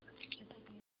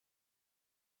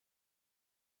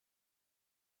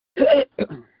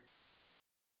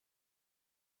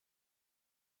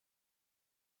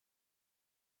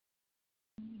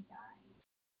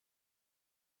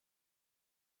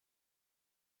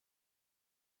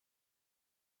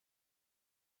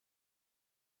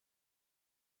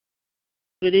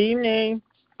Good evening.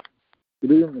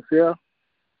 Good evening, Michelle.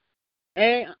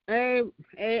 Hey,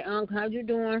 Uncle, how you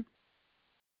doing?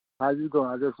 How you doing?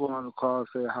 I just wanted to call and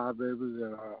say hi, baby.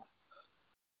 And,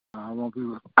 I want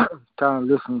people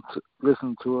kind of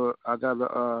listen to it. I got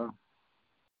to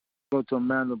go to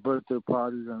Amanda's birthday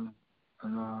parties and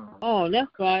Oh,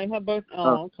 that's right. Her birthday.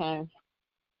 Oh, okay.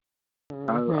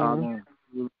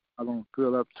 I don't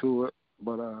feel up to it,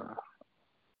 but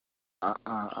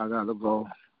I got to go.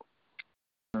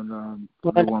 And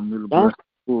they want me to bless the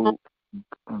food.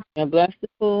 And bless the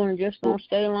food and just don't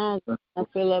stay long. Don't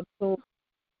feel up to it.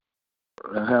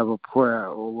 I have a prayer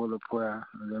over the prayer,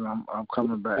 and then I'm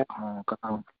coming back home.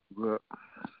 I'm good.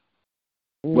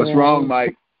 What's wrong,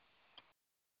 Mike?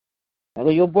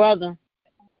 Your brother.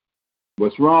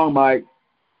 What's wrong, Mike?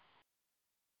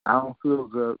 I don't feel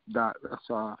good, Doc. That's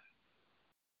all.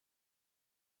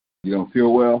 You don't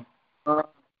feel well?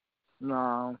 No,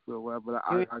 I don't feel well, but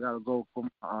I gotta go for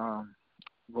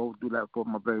go do that for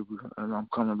my baby, and I'm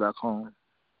coming back home.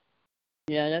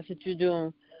 Yeah, that's what you're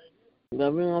doing.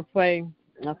 But we're gonna pray.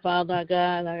 Now, Father, our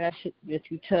God, I ask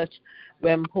that you touch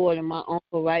Reverend Porter and my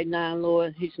uncle right now,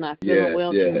 Lord. He's not feeling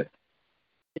well. Yes.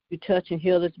 That you touch and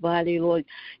heal his body, Lord.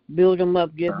 Build him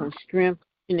up, give him strength,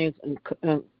 and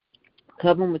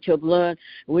cover him with your blood.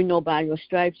 We know by your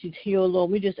stripes he's healed,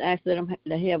 Lord. We just ask that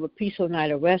he have a peaceful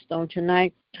night of rest on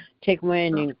tonight. Take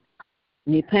away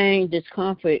any pain,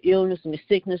 discomfort, illness, and the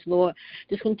sickness, Lord.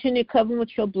 Just continue covering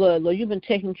with your blood, Lord. You've been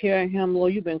taking care of him,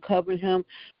 Lord. You've been covering him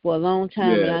for a long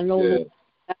time, and I know,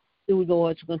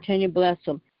 Lord, to continue to bless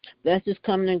him. Bless his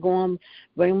coming and going.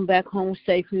 Bring him back home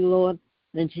safely, Lord.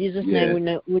 In Jesus' name, we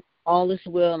know all is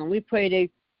well, and we pray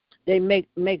they make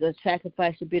a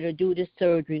sacrifice to be able to do this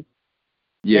surgery.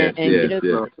 Yes. In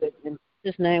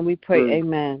Jesus' name, we pray.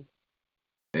 Amen.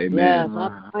 Amen. Yes,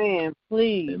 I'm praying.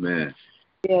 Please. Amen.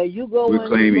 Yeah, you go. We're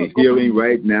claiming healing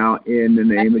right now in the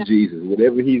name of Jesus.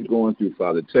 Whatever he's going through,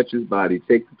 Father, touch his body,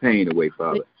 take the pain away,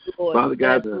 Father. Father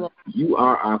God, you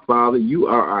are our Father. You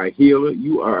are our healer.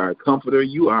 You are our comforter.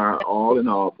 You are our all in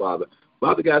all, Father.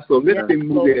 Father God, so let them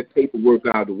move that paperwork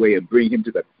out of the way and bring him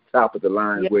to the top of the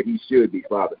line where he should be,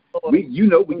 Father. You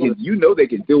know they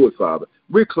can do it, Father.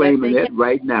 We're claiming that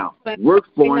right now. Work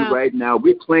for him right now.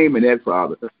 We're claiming that,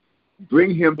 Father.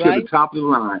 Bring him to the top of the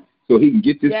line so he can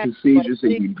get this procedure, so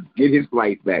he can get his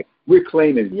life back. We're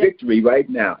claiming victory right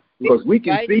now because we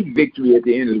can see victory at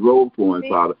the end of the road for him,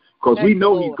 Father, because we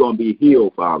know he's going to be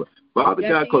healed, Father. Father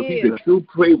God, because he's a true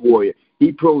prayer warrior.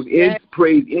 He prays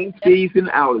in season,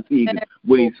 out of season,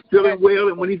 when he's feeling well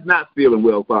and when he's not feeling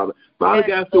well, Father. Father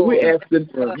God, so we're asking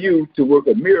you to work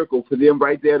a miracle for them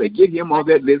right there to get him on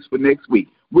that list for next week.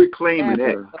 We're claiming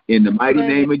that in the mighty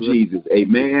name of Jesus.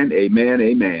 Amen, amen,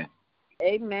 amen.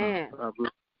 Amen.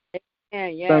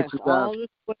 Yes. All is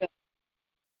well.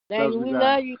 Thank you. We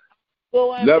love you.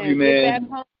 Go on, love you, man. Get back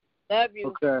home. Love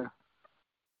you.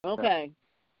 Okay.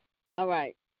 All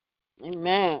right.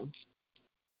 Amen.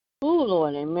 Oh,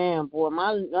 Lord, amen. Boy,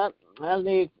 my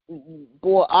leg,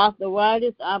 boy,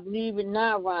 arthritis, I believe it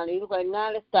now, Ronnie. It looks like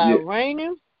now it started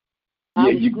raining.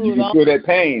 You can feel that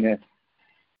pain.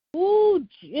 Huh? Ooh,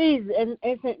 jeez. And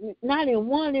it's not in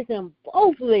one, it's in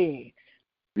both legs.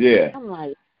 Yeah. I'm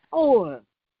like, oh.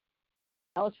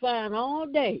 I was fine all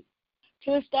day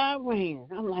till it started raining.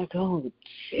 I'm like, oh,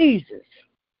 Jesus.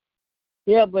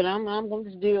 Yeah, but I'm going to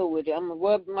just deal with it. I'm going to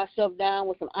rub myself down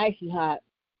with some icy hot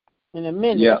in a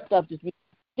minute. That stuff just be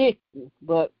sticky.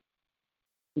 But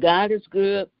God is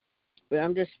good. But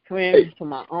I'm just praying for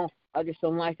my uncle. I just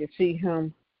don't like to see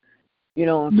him,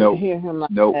 and hear him like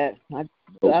that.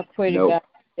 I pray to God.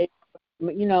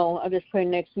 I just pray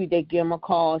next week they give him a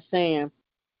call saying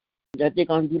that they're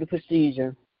going to do the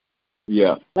procedure.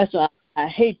 Yeah. That's why I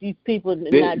hate these people.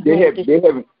 They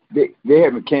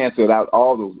haven't canceled out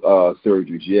all those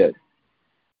surgeries yet.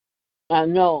 I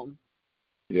know.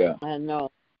 Yeah. I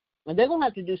know. And they're going to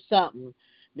have to do something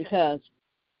because,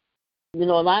 a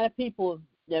lot of people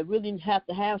that really have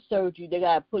to have surgery, they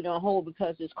got to put it on hold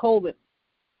because it's COVID.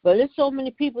 But there's so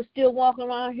many people still walking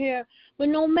around here with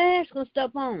no mask and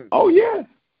stuff on. Oh, yeah.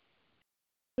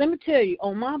 Let me tell you,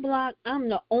 on my block, I'm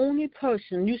the only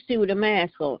person you see with a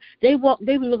mask on. They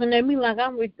be looking at me like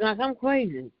I'm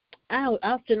crazy. I was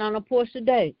sitting on the porch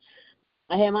today.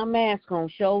 I had my mask on.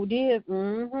 Sure did.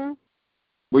 Mm-hmm.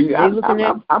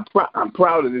 Well, I'm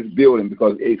proud of this building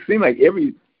because it seems like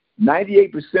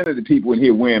 98% of the people in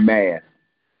here wearing masks.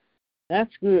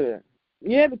 That's good.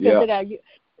 Yeah, because they got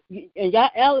and y'all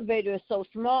elevator is so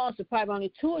small, so probably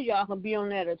only 2 of y'all can be on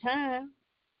there at a time.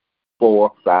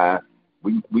 4, 5.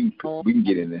 We can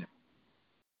get in there.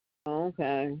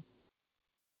 Okay.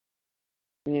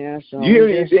 Yeah. So you hear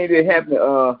anything that happened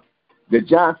the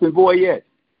Johnson boy yet?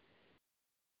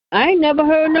 I ain't never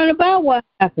heard nothing about what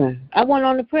happened. I went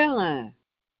on the prayer line.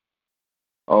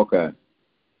 Okay.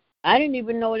 I didn't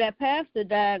even know that pastor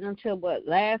died until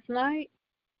last night?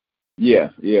 Yeah.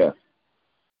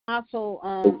 Also,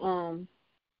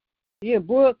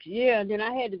 Brooks, and then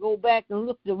I had to go back and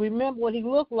look to remember what he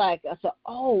looked like. I said,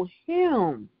 oh,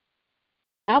 him.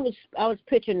 I was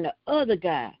picturing the other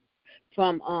guy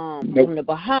from the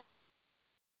Bahamas.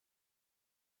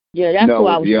 Yeah, that's who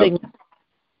I was thinking.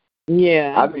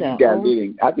 Yeah. I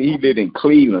think he lived in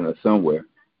Cleveland or somewhere.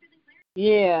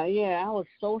 Yeah, I was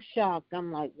so shocked.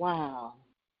 I'm like, wow.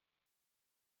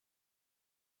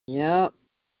 Yep.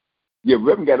 Yeah,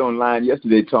 Reverend got online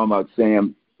yesterday talking about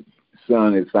Sam's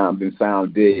son has been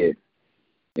found dead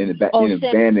in an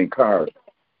abandoned car.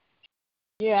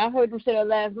 Yeah, I heard them say that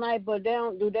last night, but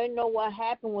do they know what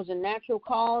happened? Was it natural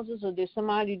causes, or did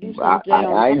somebody do something?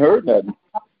 I ain't heard nothing.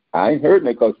 I ain't heard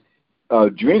nothing because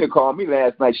Drina called me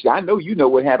last night. She said, I know you know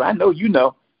what happened. I know you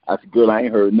know. I said, girl, I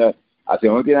ain't heard nothing. I said, the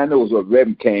only thing I know is what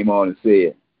Reverend came on and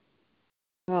said.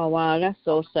 Oh, wow, that's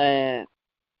so sad.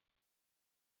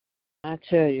 I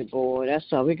tell you, boy, that's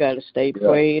all. We got to stay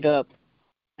prayed up.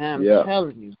 I'm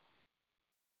telling you.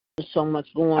 There's so much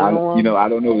going on. You know, I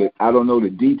don't know the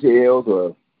details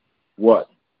or what.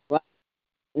 Right.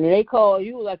 And they call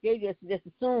you like they just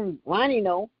assume Ronnie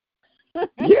know.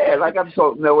 Yeah, like I'm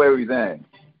supposed to know everything.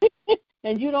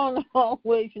 And you don't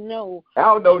always know. I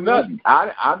don't know nothing.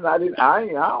 I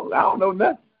don't know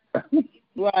nothing.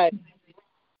 Right.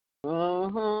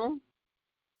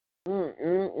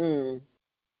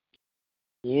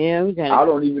 Yeah, we got. I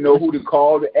don't even know who to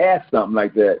call to ask something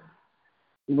like that.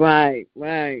 Right.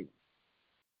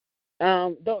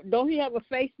 Don't he have a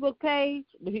Facebook page?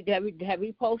 Have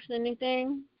he posted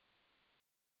anything?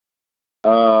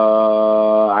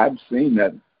 I haven't seen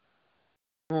that.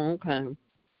 Oh, okay.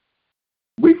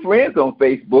 We friends on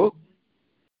Facebook.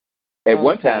 At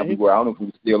one time we were. I don't know if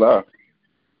we still are.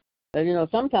 But, you know,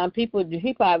 sometimes he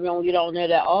probably don't get on there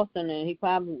that often, and he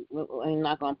probably ain't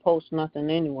not going to post nothing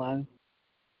anyway.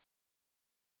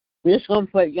 We're just going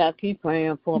to pray. You got to keep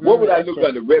praying for him. What would I look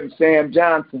under? Reverend Sam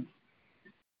Johnson?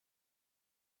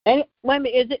 And, wait a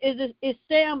minute. Is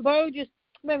Sam Burgess?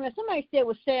 Wait a minute. Somebody said it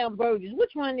was Sam Burgess.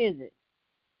 Which one is it?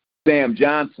 Sam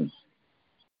Johnson.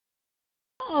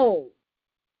 Oh.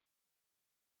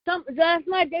 Last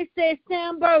night they said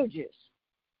Sam Burgess.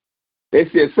 They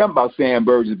said something about Sam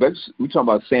Burgess, but we're talking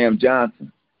about Sam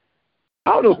Johnson.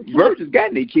 I don't know if Burgess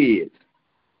got any kids.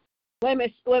 Wait a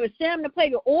minute. Sam to play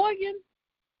the organ?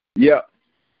 Yeah.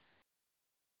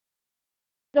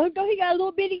 Don't he got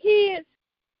little bitty kids?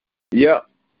 Yeah.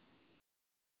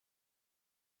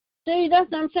 See, that's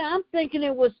what I'm saying. I'm thinking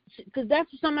it was, because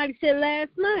that's what somebody said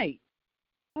last night.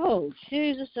 Oh,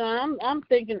 Jesus. I'm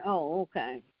thinking, oh,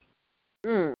 okay.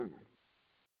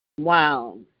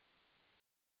 Wow.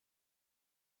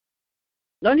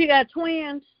 Don't you got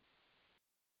twins?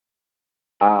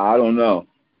 I don't know.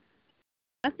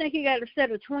 I think he got a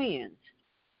set of twins.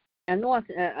 I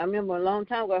remember a long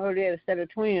time ago I heard he had a set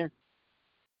of twins.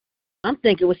 I'm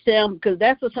thinking it was Sam, because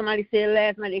that's what somebody said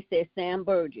last night. They said Sam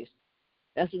Burgess.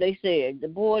 That's what they said. The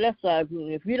boy, that's like,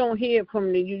 if you don't hear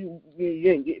from you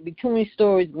be too many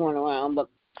stories going around. But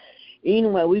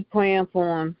anyway, we praying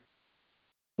for him,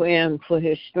 praying for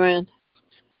his strength.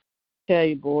 Tell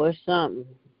you, boy, it's something.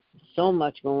 So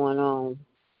much going on.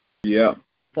 Yeah.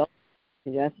 So,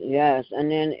 yes.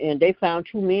 And they found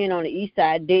 2 men on the east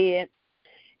side dead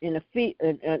in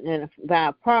by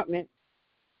apartment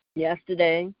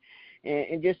yesterday,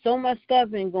 and just so much stuff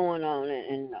been going on,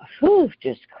 and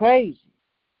just crazy.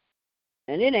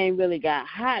 And it ain't really got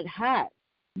hot.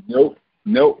 Nope.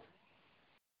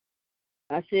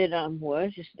 I said, well,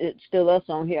 it's still us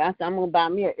on here. I said, I'm gonna buy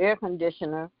me an air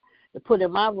conditioner to put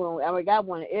in my room. I already got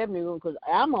one in every room because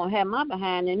I'm gonna have my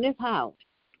behind in this house.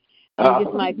 And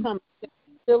this might come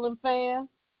ceiling fan.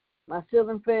 My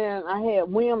ceiling fan, I had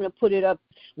William to put it up.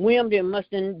 William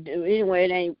didn't anyway.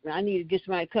 It ain't. I need to get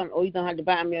somebody to come. Oh, you gonna have to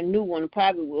buy me a new one.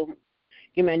 Probably will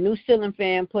give me a new ceiling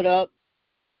fan put up.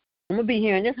 I'm gonna be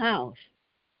here in this house.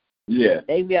 Yeah.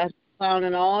 They be out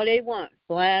clowning all they want,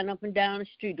 flying up and down the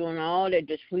street, doing all that.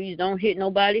 Just please don't hit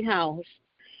nobody's house.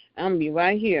 I'm going to be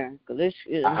right here. I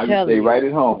can stay right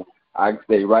at home.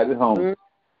 Mm-hmm.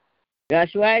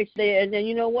 That's right. And then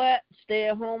you know what? Stay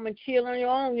at home and chill on your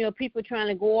own. You know, people trying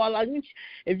to go all out.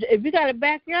 If you got a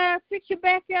backyard, fix your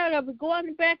backyard up. Go out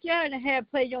in the backyard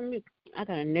and play your music. I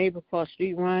got a neighbor across the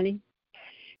street, Ronnie.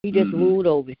 He just moved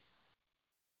over.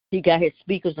 He got his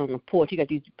speakers on the porch. He got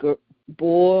these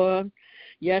boy.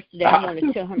 Yesterday, I wanted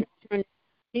to tell him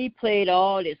he played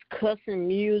all this cussing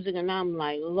music, and I'm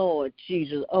like, Lord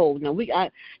Jesus. Oh, no,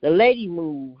 the lady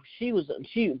moved. He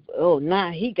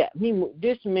got me.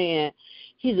 This man,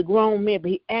 he's a grown man,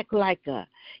 but he act like an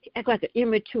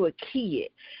immature kid.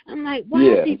 I'm like, why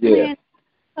is he playing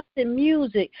cussing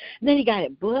music? And then he got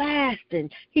it blasting.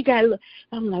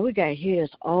 I'm like, we got to hear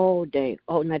this all day.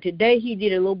 Oh, now today he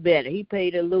did a little better. He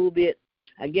played a little bit,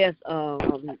 I guess,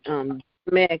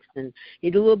 Max, and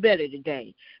he did a little better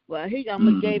today. Well, he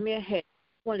almost gave me a head.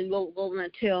 I wanted to go over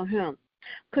and tell him,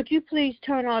 could you please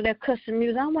turn all that cussing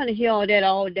music? I want to hear all that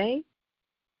all day.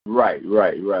 Right.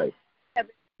 Have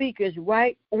speakers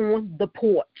right on the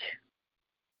porch.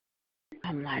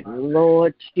 I'm like,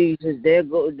 Lord Jesus, there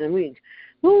goes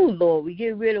Lord, we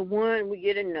get rid of one, we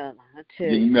get another. I tell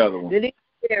you. Another one. It is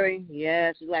scary.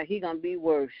 Yes, it's like he's going to be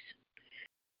worse.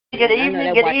 Good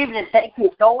evening. Thank you,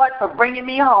 Lord, for bringing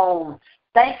me home.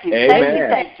 Thank you. Amen.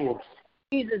 Thank you.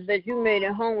 Jesus, that you made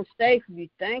it home safely.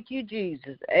 Thank you,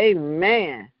 Jesus.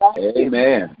 Amen.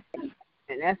 Amen.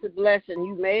 And that's a blessing.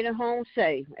 You made it home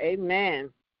safe. Amen.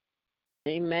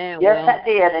 Amen. Yes, I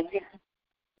did.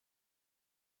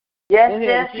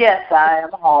 Yes, I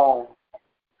am home.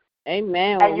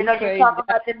 Amen. And you talking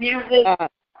about the music.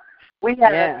 We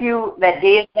had a few that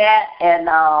did that, and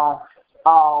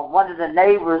one of the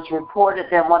neighbors reported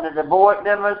that one of the board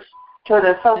members to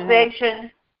the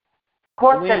association. Of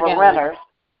course, they were renters.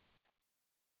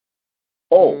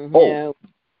 Oh.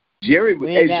 Jerry,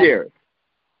 Jerry.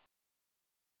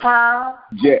 Huh?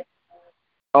 You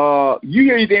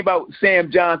hear anything about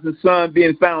Sam Johnson's son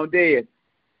being found dead?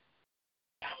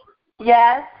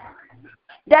 Yes.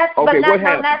 But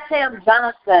not Sam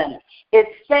Johnson. It's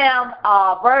Sam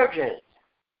Burgess.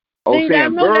 Oh,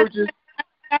 Sam Burgess.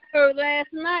 I heard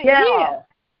last night. Yeah.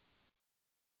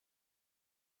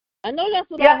 I know that's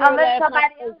what I heard last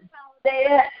night. Else found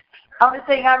dead. Only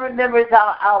thing I remember is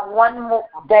one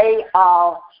day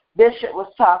Bishop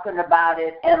was talking about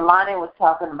it, and Lonnie was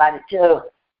talking about it too.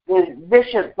 The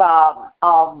Bishop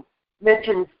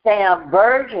mentioned Sam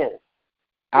Burgess.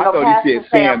 I thought he said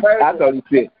Sam.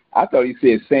 I thought he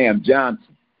said Sam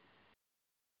Johnson.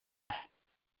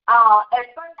 At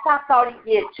first I thought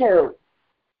he did too,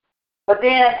 but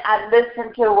then I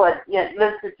listened to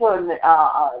him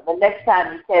the next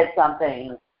time he said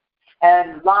something,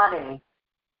 and Lonnie.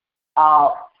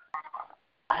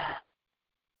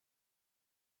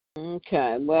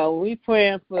 Okay. Well, we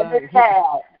praying for. It's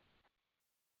sad.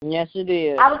 Yes, it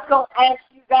is. I was going to ask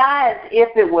you guys if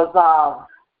it was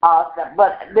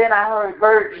but then I heard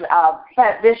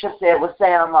Bishop said it was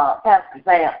Pastor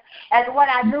Sam. And what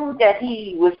I knew that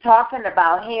he was talking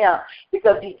about him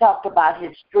because he talked about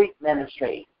his street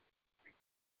ministry.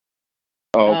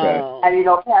 Oh, okay. And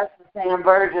Pastor Sam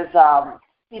Burgess,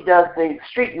 he does the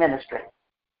street ministry.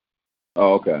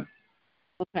 Oh, okay.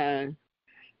 Okay.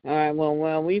 All right.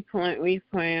 Well, we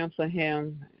praying for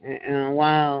him.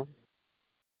 Wow.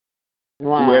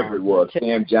 Whoever it was,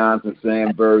 Sam Johnson,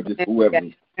 Sam Burgess, whoever.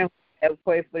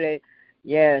 Pray for that.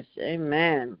 Yes.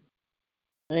 Amen.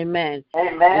 Amen.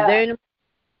 Amen.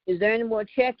 Is there any more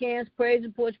check-ins, praise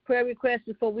reports, prayer requests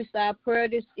before we start prayer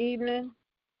this evening?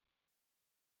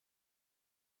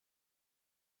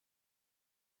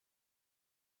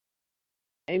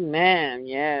 Amen.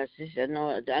 Yes. I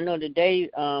know today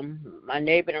my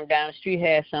neighbor down the street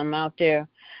had something out there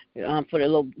for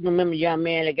the remember the young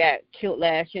man that got killed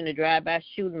last year in a drive-by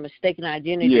shooting, mistaken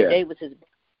identity. Yeah.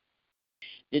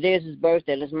 Today is his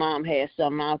birthday. His mom had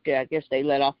something out there. I guess they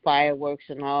let off fireworks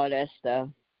and all that stuff.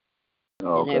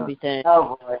 Okay. And everything.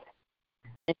 Oh, boy.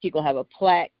 And she's going to have a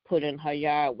plaque put in her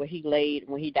yard where he laid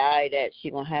when he died at.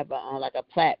 She's going to have a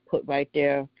plaque put right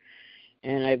there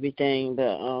and everything.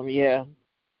 But, yeah.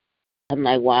 I'm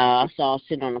like, wow, I saw her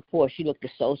sitting on the porch. She looked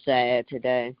so sad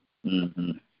today.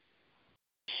 Mm-hmm.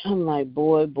 I'm like,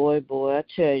 boy, I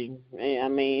tell you. I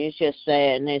mean, it's just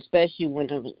sad. And especially when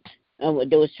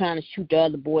they was trying to shoot the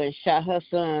other boy and shot her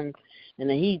son, and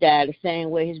then he died the same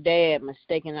way his dad,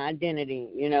 mistaken identity,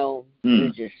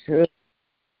 It's just,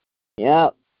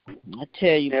 yep. I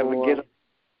tell you, boy.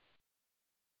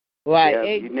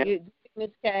 Right.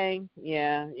 Miss Kane,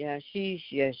 yeah, she's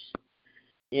just,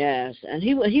 yes. And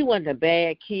he wasn't a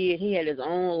bad kid. He had his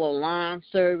own little lawn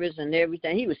service and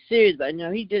everything. He was serious, but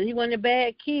he wasn't a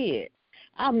bad kid.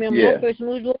 I remember when I first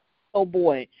moved to oh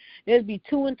boy, there'd be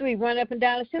 2 and 3 run up and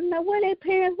down the street. Now, where their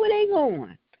parents? Where they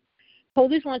going?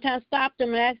 Police one time stopped them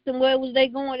and asked them where was they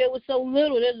going. They were so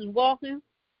little, they was walking.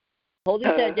 Police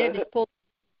said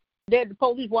the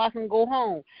police watched them go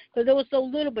home because they were so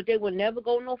little, but they would never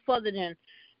go no further than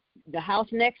the house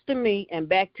next to me and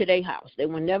back to their house. They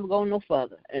would never go no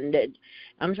further. And that,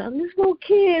 I'm like, there's no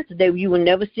kids. You would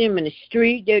never see them in the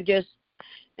street. They're just,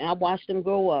 and I watched them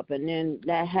grow up. And then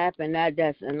that happened.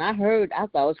 And I thought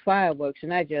it was fireworks,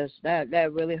 and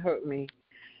that really hurt me.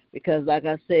 Because, like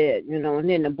I said, and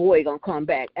then the boy going to come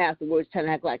back afterwards trying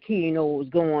to act like he didn't know what was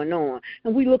going on.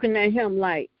 And we looking at him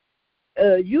like,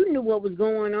 you knew what was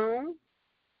going on.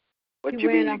 What you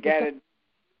mean you got it?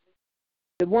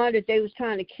 The one that they was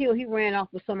trying to kill, he ran off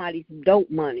with somebody's dope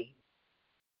money.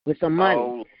 With some money.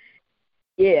 Oh.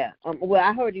 Yeah. Well,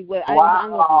 I heard he was.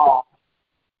 Wow.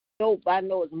 Dope, I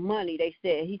know it's money. They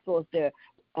said he supposed to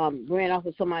ran off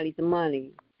with somebody's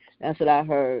money. That's what I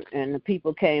heard. And the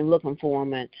people came looking for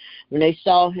him. And when they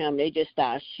saw him, they just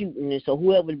started shooting. And so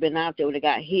whoever had been out there would have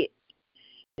got hit.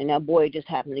 And that boy just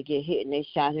happened to get hit, and they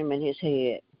shot him in his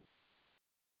head.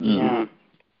 Mm-hmm.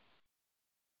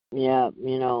 Yeah,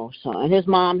 so, and his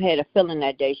mom had a feeling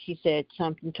that day. She said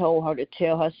something told her to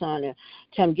tell her son to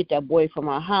tell him to get that boy from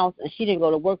her house, and she didn't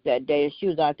go to work that day, and she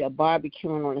was out there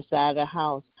barbecuing on the side of the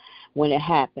house when it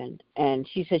happened. And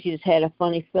she said she just had a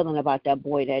funny feeling about that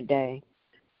boy that day.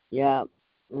 Yep.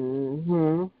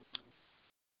 Mm-hmm.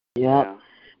 Yep. Yeah.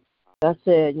 That's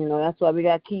it, that's why we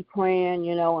got to keep praying,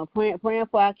 and praying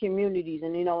for our communities.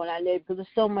 And, because there's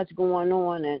so much going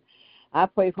on, and I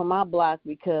pray for my block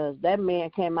because that man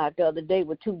came out the other day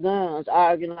with 2 guns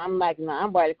arguing. I'm like, no,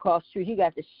 I'm right across the street. He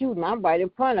got to shoot him. I'm right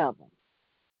in front of him.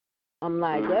 I'm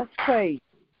like, that's crazy.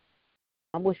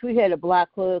 I wish we had a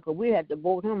block club because we had to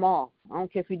vote him off. I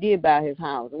don't care if he did buy his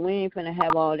house. And we ain't finna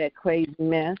have all that crazy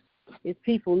mess. His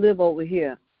people live over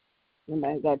here.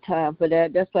 Nobody got time for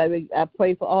that. That's why I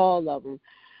pray for all of them.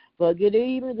 But good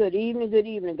evening.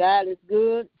 God is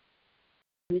good.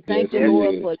 We thank the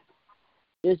Lord for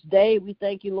this day. We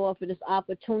thank you, Lord, for this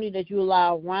opportunity that you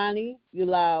allow Ronnie, you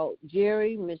allow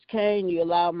Jerry, Miss Kane, you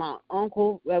allow my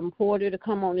uncle, Reverend Porter, to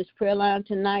come on this prayer line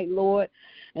tonight, Lord.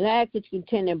 And I ask that you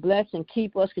continue to bless and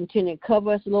keep us, continue to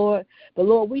cover us, Lord. But,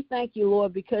 Lord, we thank you,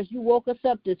 Lord, because you woke us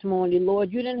up this morning,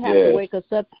 Lord. You didn't have to wake us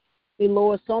up,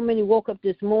 Lord. So many woke up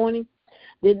this morning.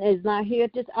 Then is not here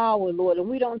at this hour, Lord, and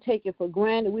we don't take it for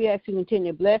granted. We ask you to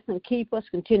continue to bless and keep us,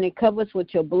 continue to cover us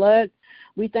with your blood.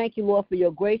 We thank you, Lord, for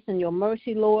your grace and your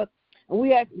mercy, Lord. And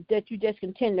we ask that you just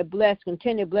continue to bless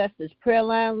this prayer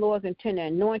line, Lord, continue to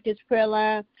anoint this prayer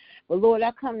line. But, Lord,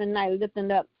 I come tonight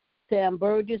lifting up Sam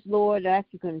Burgess, Lord. I ask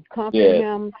you can comfort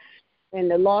him in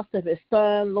the loss of his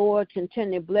son, Lord.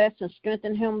 Continue to bless and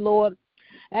strengthen him, Lord.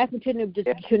 I continue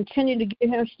to give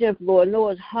him strength, Lord. I know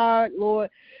it's hard, Lord.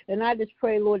 And I just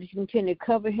pray, Lord, that you continue to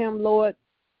cover him, Lord.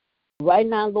 Right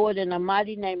now, Lord, in the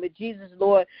mighty name of Jesus,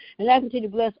 Lord. And I continue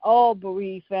to bless all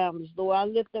bereaved families, Lord. I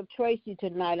lift up Tracy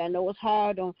tonight. I know it's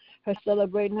hard on her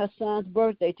celebrating her son's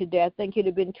birthday today. I think he'd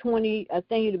have been 20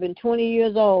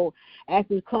 years old. I ask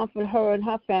you to comfort her and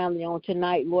her family on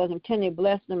tonight, Lord. Continue to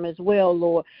bless them as well,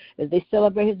 Lord, as they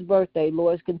celebrate his birthday,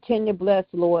 Lord. Continue to bless,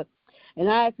 Lord. And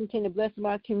I continue to bless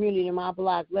my community and my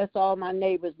block. Bless all my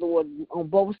neighbors, Lord, on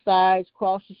both sides,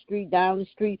 across the street, down the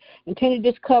street. Continue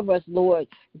to just cover us, Lord.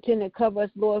 Continue to cover us,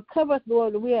 Lord. Cover us,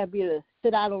 Lord, that we have to be able to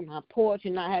sit out on our porch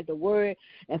and not have to worry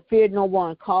and fear no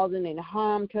one causing any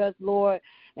harm to us, Lord,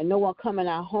 and no one coming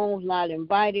our homes not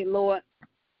invited, Lord.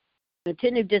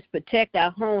 Continue to just protect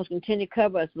our homes. Continue to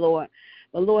cover us, Lord.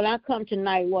 But, Lord, I come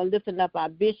tonight, Lord, lifting up our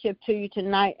bishop to you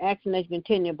tonight, asking that you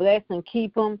continue to bless and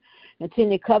keep him,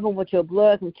 continue to cover him with your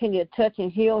blood, continue to touch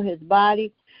and heal his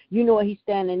body. You know what he's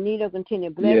standing in need of.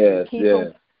 Continue to bless and keep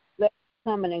him, bless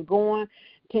him coming and going.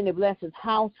 Continue to bless his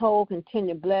household.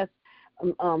 Continue to bless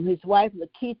his wife,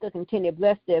 Lakeitha. Continue to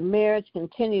bless their marriage.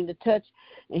 Continue to touch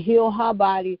and heal her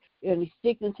body, any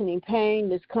sickness, any pain,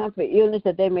 discomfort, illness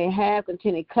that they may have.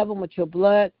 Continue to cover them with your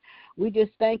blood. We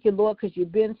just thank you, Lord, because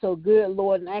you've been so good,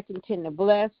 Lord, and I continue to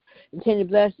bless. Continue to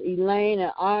bless Elaine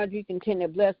and Audrey. Continue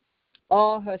to bless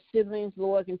all her siblings,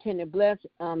 Lord. Continue to bless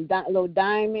little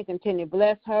Diamond. Continue to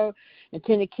bless her.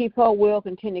 Continue to keep her well.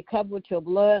 Continue to cover with your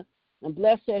blood. And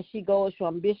bless her as she goes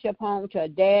from Bishop home to her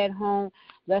dad home.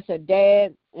 Bless her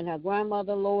dad and her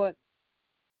grandmother, Lord.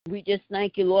 We just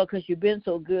thank you, Lord, because you've been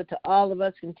so good to all of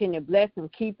us. Continue to bless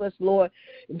and keep us, Lord.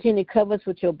 Continue to cover us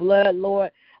with your blood,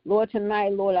 Lord. Lord,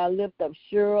 tonight, Lord, I lift up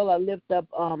Cheryl. I lift up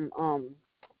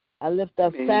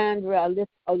Sandra. I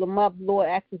lift them up, Lord.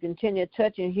 Ask you to continue to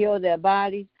touch and heal their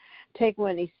bodies. Take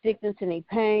away any sickness, any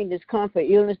pain, discomfort,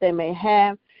 illness they may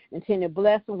have. Continue to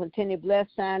bless them. Continue to bless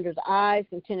Sandra's eyes.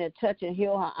 Continue to touch and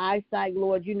heal her eyesight,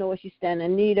 Lord. You know what she's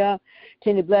standing in need of.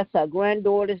 Continue to bless her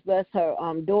granddaughters. Bless her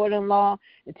daughter-in-law.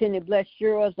 Continue to bless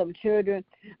Cheryl's children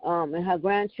and her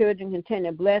grandchildren.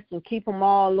 Continue to bless and keep them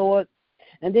all, Lord.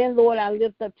 And then, Lord, I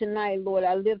lift up tonight, Lord,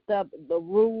 I lift up the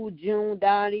Rue, June,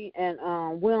 Dottie, and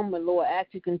Wilma, Lord. I ask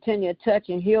you to continue to touch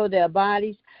and heal their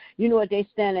bodies. You know what they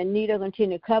stand in need of.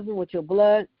 Continue to cover them with your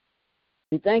blood.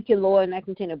 We thank you, Lord, and I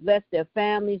continue to bless their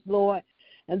families, Lord.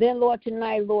 And then, Lord,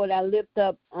 tonight, Lord, I lift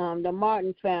up the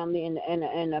Martin family and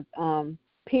the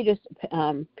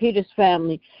Peter's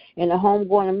family and the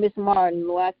homegoing of Miss Martin,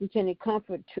 Lord. I continue to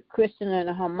comfort Kristen and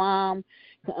her mom,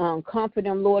 comfort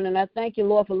them, Lord. And I thank you,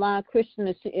 Lord, for allowing Kristen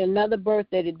to see another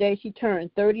birthday today. She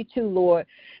turned 32, Lord.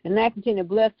 And I continue to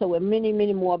bless her with many,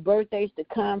 many more birthdays to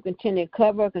come. Continue to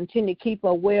cover her, continue to keep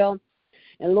her well.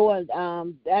 And, Lord,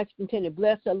 I continue to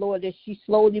bless her, Lord, that she's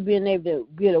slowly being able to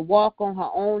get a walk on her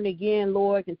own again,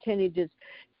 Lord. Continue to just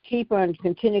keep her and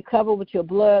continue to cover with your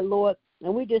blood, Lord.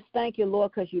 And we just thank you,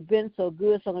 Lord, because you've been so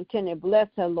good. So continue to bless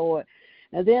her, Lord.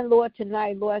 And then, Lord,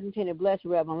 tonight, Lord, I continue to bless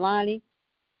Reverend Lonnie.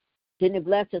 Continue to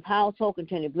bless his household.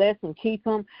 Continue to bless and keep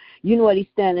him. You know what he's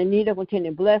standing in need of.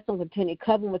 Continue to bless him. Continue to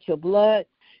cover him with your blood.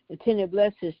 Continue to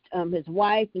bless his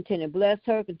wife. Continue to bless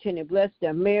her. Continue to bless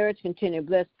their marriage. Continue to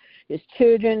bless his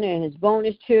children and his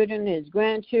bonus children, his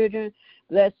grandchildren.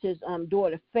 Bless his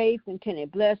daughter Faith. Continue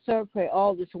to bless her. Pray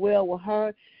all is well with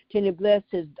her. Continue to bless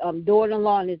his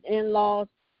daughter-in-law and his in-laws.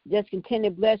 Just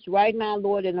continue to bless right now,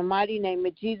 Lord, in the mighty name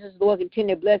of Jesus. Lord,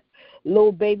 continue to bless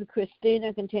little baby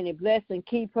Christina. Continue to bless and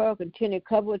keep her. Continue to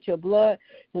cover with your blood.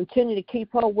 Continue to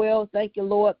keep her well. Thank you,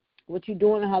 Lord, what you're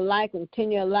doing in her life.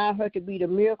 Continue to allow her to be the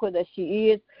miracle that she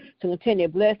is. So continue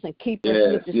to bless and keep her.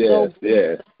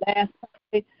 Last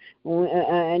Sunday.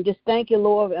 And just thank you,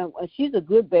 Lord. She's a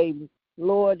good baby,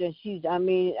 Lord, and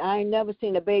I ain't never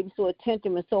seen a baby so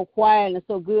attentive and so quiet and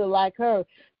so good like her.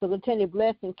 So continue to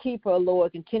bless and keep her,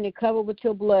 Lord. Continue to cover with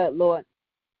your blood, Lord.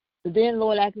 And then,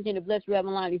 Lord, I continue to bless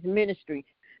Reverend Lonnie's ministry.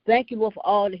 Thank you, Lord, for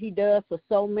all that he does for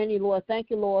so many, Lord. Thank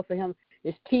you, Lord, for him,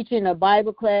 his teaching, a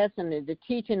Bible class, and the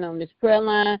teaching on this prayer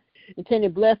line. Continue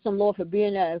to bless him, Lord, for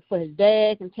being there for his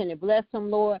dad. Continue to bless him,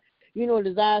 Lord. You know the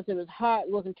desires of his heart,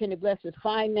 Lord. Continue to bless his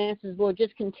finances, Lord.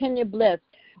 Just continue to bless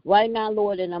right now,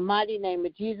 Lord, in the mighty name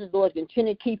of Jesus, Lord.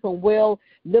 Continue to keep him well.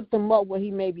 Lift him up where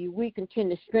he may be weak.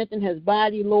 Continue to strengthen his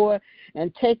body, Lord,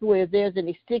 and take away if there's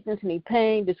any sickness, any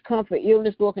pain, discomfort,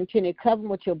 illness, Lord. Continue to cover him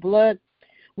with your blood.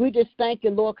 We just thank you,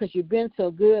 Lord, because you've been so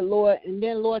good, Lord. And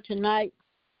then, Lord, tonight,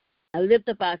 I lift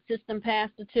up our assistant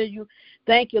pastor to you.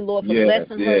 Thank you, Lord, for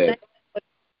blessing her. Thank you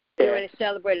for already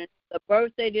celebrating her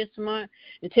birthday this month.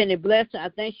 Continue to bless her. I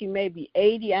think she may be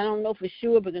 80. I don't know for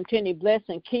sure, but continue to bless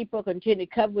and keep her. Continue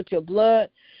to cover with your blood.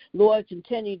 Lord,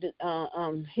 continue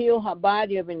to heal her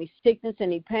body of any sickness,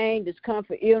 any pain,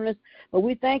 discomfort, illness. But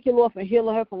we thank you, Lord, for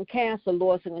healing her from cancer,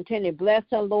 Lord. So continue to bless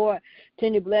her, Lord.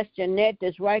 Continue to bless Jeanette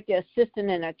that's right there assisting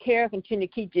in her care. Continue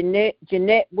to keep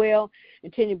Jeanette well.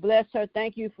 Continue to bless her.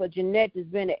 Thank you for Jeanette that's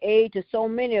been an aid to so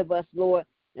many of us, Lord.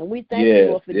 And we thank you,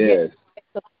 Lord, for Jeanette.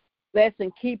 Bless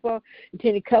and keep her.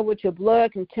 Continue to cover with your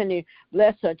blood. Continue to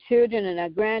bless her children and her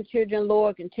grandchildren,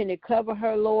 Lord. Continue to cover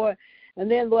her, Lord. And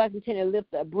then, Lord, continue to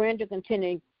lift up Brenda.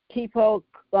 Continue to keep her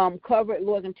covered,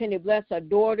 Lord. Continue to bless her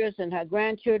daughters and her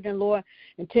grandchildren, Lord.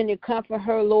 Continue to comfort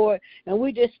her, Lord. And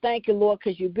we just thank you, Lord,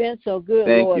 because you've been so good,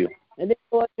 Lord. And then,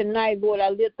 Lord, tonight, Lord, I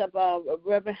lift up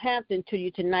Reverend Hampton to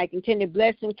you tonight. Continue to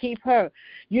bless and keep her.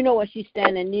 You know what she's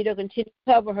standing in need of. Continue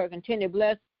to cover her. Continue to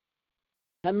bless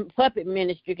her puppet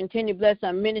ministry. Continue to bless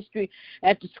her ministry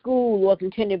at the school, Lord.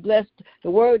 Continue to bless the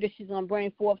word that she's going to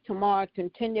bring forth tomorrow.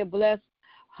 Continue to bless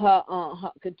her,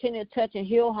 continue to touch and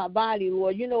heal her body,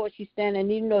 Lord. You know what she's standing,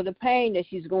 you know the pain that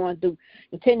she's going through.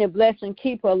 Continue to bless and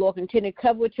keep her, Lord. Continue to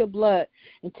cover with your blood.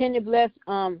 Continue to bless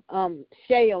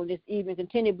Shay on this evening.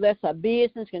 Continue to bless her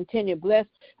business. Continue to bless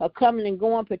her coming and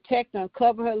going. Protect her and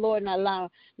cover her, Lord, and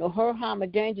allow no hurt, harm, or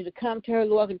danger to come to her,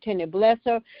 Lord. Continue to bless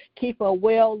her. Keep her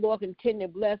well, Lord. Continue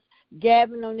to bless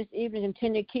Gavin on this evening.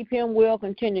 Continue to keep him well.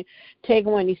 Continue to take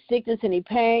away any sickness, any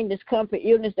pain, discomfort,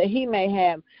 illness that he may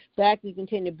have. So I can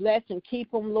continue to bless and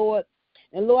keep him, Lord.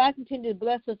 And, Lord, I continue to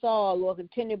bless us all, Lord.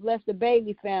 Continue to bless the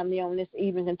Bailey family on this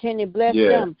evening. Continue to bless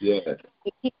them.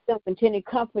 Keep them. Continue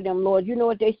to comfort them, Lord. You know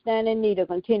what they stand in need of.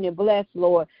 Continue to bless,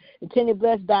 Lord. Continue to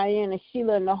bless Diane and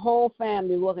Sheila and the whole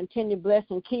family, Lord. Continue to bless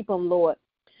and keep them, Lord.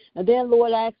 And then,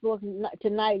 Lord, I ask, Lord,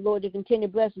 tonight, Lord, to continue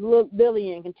to bless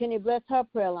Lillian. Continue to bless her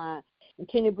prayer line.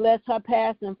 Continue to bless her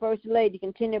pastor and first lady.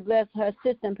 Continue to bless her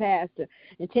assistant pastor.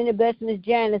 Continue to bless Miss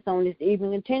Janice on this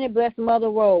evening. Continue to bless Mother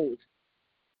Rose.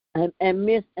 and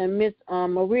Miss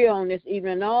Maria on this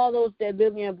evening, and all those that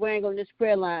Vivian bring on this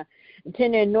prayer line.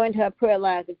 Continue to anoint her prayer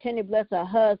line. Continue to bless her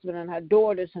husband and her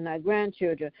daughters and her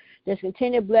grandchildren. Just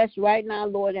continue to bless right now,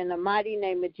 Lord, in the mighty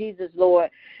name of Jesus,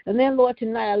 Lord. And then, Lord,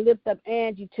 tonight I lift up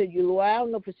Angie to you, Lord. I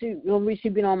don't know if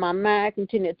she's been on my mind.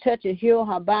 Continue to touch and heal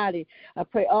her body. I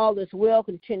pray all is well.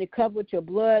 Continue to cover with your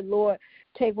blood, Lord.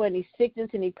 Take away any sickness,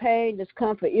 any pain,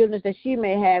 discomfort, illness that she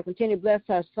may have. Continue to bless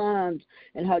her sons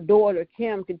and her daughter,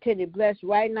 Kim. Continue to bless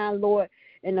right now, Lord,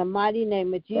 in the mighty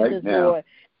name of Jesus, Lord.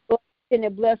 Continue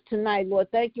to bless tonight,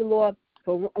 Lord. Thank you, Lord,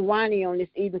 for Ronnie on this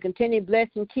evening. Continue to bless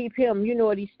and keep him. You know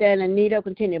what he's standing in need of.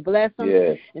 Continue to bless him.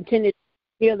 Yes. Continue to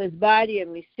heal his body,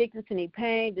 any sickness, any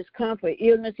pain, discomfort,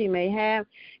 illness he may have.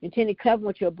 Continue to cover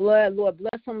with your blood, Lord.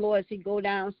 Bless him, Lord, as he go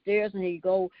downstairs and he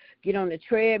go get on the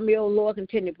treadmill, Lord.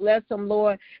 Continue to bless him,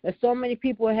 Lord. There's so many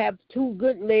people have 2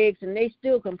 good legs and they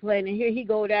still complain. And here he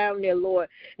go down there, Lord,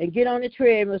 and get on the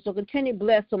treadmill. So continue to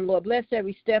bless him, Lord. Bless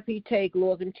every step he take,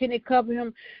 Lord. Continue to cover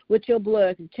him with your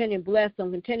blood. Continue to bless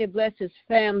him. Continue to bless his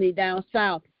family down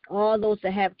south, all those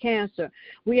that have cancer.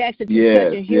 We ask that you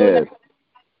touch and heal them.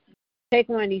 Take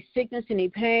away any sickness, any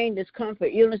pain,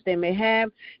 discomfort, illness they may have.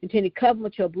 Continue to cover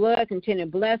with your blood. Continue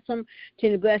to bless them.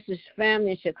 Continue to bless his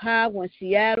family in Chicago and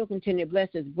Seattle. Continue to bless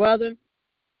his brother.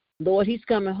 Lord, he's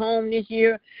coming home this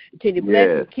year. Continue to bless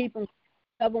him. Keep him.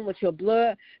 Cover them with your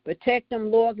blood. Protect them,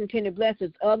 Lord. Continue to bless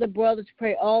his other brothers.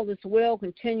 Pray all is well.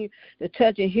 Continue to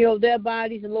touch and heal their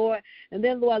bodies, Lord. And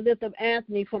then, Lord, I lift up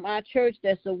Anthony from our church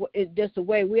that's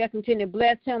away. We are continue to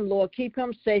bless him, Lord. Keep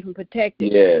him safe and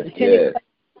protected. Yes.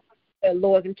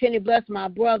 Lord, continue to bless my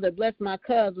brother, bless my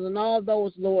cousins, and all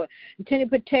those, Lord. Continue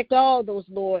to protect all those,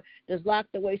 Lord, that's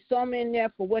locked away. Some in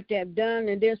there for what they have done,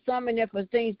 and there's some in there for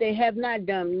things they have not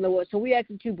done, Lord. So we ask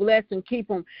that you bless and keep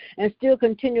them, and still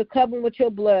continue covering with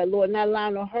your blood, Lord, not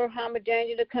allowing no hurt, harm, or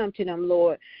danger to come to them,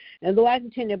 Lord. And Lord, I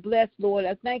continue to bless, Lord.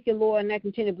 I thank you, Lord, and I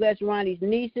continue to bless Ronnie's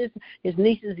nieces. His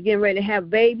nieces are getting ready to have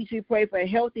babies. We pray for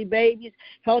healthy babies,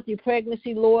 healthy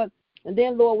pregnancy, Lord. And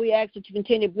then, Lord, we ask that you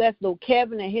continue to bless little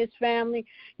Kevin and his family.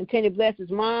 Continue to bless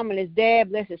his mom and his dad.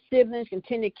 Bless his siblings.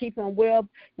 Continue to keep him well.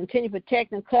 Continue to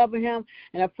protect and cover him.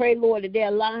 And I pray, Lord, that they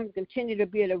allow him to continue to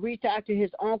be able to reach out to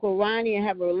his Uncle Ronnie and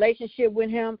have a relationship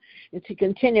with him. And to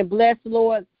continue to bless,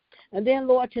 Lord. And then,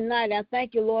 Lord, tonight, I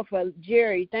thank you, Lord, for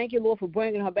Jerry. Thank you, Lord, for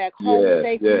bringing her back home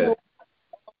safely. Lord.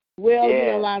 Well, you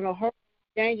don't allow no hurt,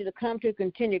 danger to come to.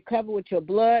 Continue to cover with your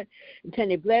blood.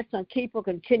 Continue to bless and keep her.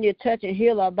 Continue to touch and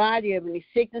heal our body of any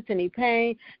sickness, any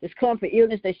pain, discomfort,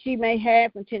 illness that she may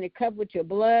have. Continue to cover with your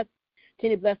blood.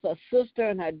 Continue to bless her sister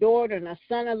and her daughter and her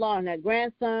son-in-law and her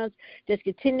grandsons. Just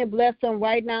continue to bless them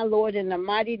right now, Lord, in the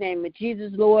mighty name of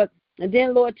Jesus, Lord. And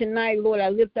then, Lord, tonight, Lord, I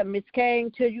lift up Miss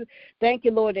Kane to you. Thank you,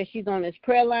 Lord, that she's on this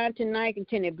prayer line tonight.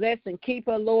 Continue to bless and keep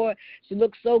her, Lord. She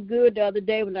looked so good the other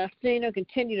day when I seen her.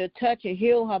 Continue to touch and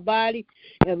heal her body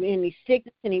of any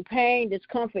sickness, any pain,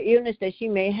 discomfort, illness that she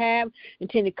may have.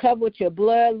 Continue to cover with your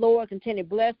blood, Lord. Continue to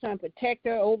bless her and protect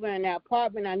her over in that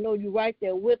apartment. I know you're right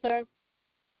there with her.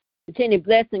 Continue to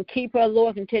bless and keep her,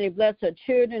 Lord. Continue to bless her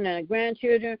children and her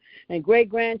grandchildren and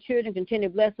great-grandchildren. Continue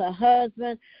to bless her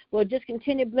husband. Lord, just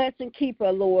continue to bless and keep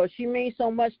her, Lord. She means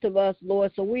so much to us,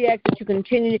 Lord. So we ask that you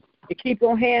continue to keep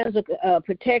your hands of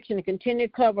protection and continue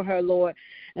to cover her, Lord.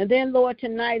 And then, Lord,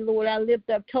 tonight, Lord, I lift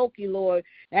up Toki, Lord.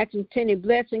 I continue to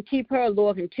bless and keep her,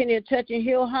 Lord. Continue to touch and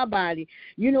heal her body.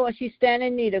 You know what she's standing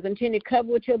in need of. Continue to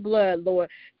cover with your blood, Lord.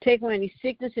 Take away any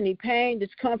sickness, any pain,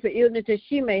 discomfort, illness that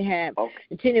she may have.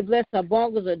 Continue to bless her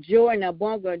bongles of joy and her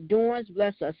bongles of endurance.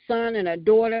 Bless her son and her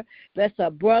daughter. Bless her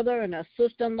brother and her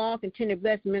sister-in-law. Continue to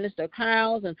bless Minister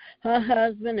Kyles and her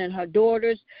husband and her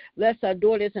daughters. Bless her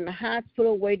daughters in the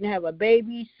hospital waiting to have a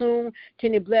baby soon.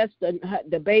 Continue to bless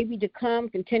the baby to come.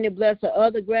 Continue to bless her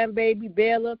other grandbaby,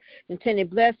 Bella. Continue to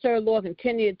bless her, Lord.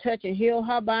 Continue to touch and heal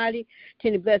her body.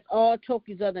 Continue to bless all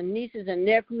Toki's other nieces and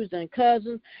nephews and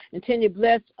cousins. Continue to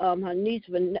bless her niece,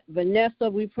 Vanessa.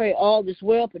 We pray all this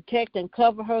well. Protect and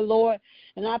cover her, Lord.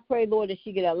 And I pray, Lord, that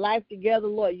she get her life together,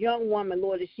 Lord. Young woman,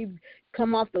 Lord, that she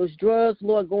come off those drugs,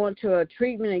 Lord, go into her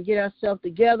treatment and get herself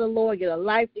together, Lord. Get her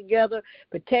life together.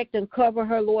 Protect and cover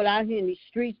her, Lord, out here in these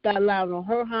streets. Not allow no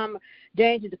hurt, harm,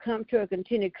 danger to come to her.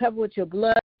 Continue to cover with your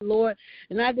blood, Lord.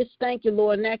 And I just thank you,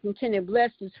 Lord, and I continue to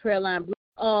bless this prayer line.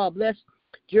 Bless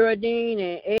Geraldine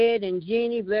and Ed and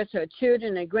Jeannie. Bless her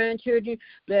children and grandchildren.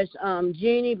 Bless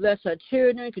Jeannie. Bless her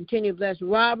children. Continue to bless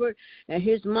Robert and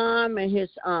his mom and his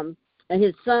and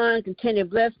his son, continue to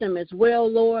bless them as well,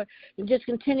 Lord. And just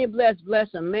continue to bless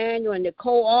Emmanuel and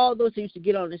Nicole, all those who used to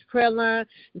get on this prayer line.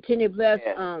 Continue to bless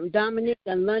Dominic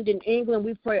in London, England.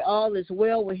 We pray all is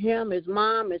well with him, his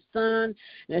mom, his son,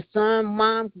 and his son,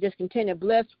 mom. Just continue to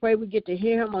bless. Pray we get to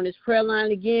hear him on this prayer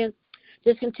line again.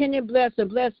 Just continue to bless and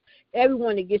bless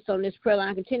everyone that gets on this prayer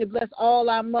line. Continue to bless all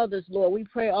our mothers, Lord. We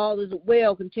pray all is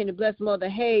well. Continue to bless Mother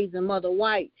Hayes and Mother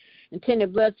White. Continue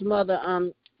to bless Mother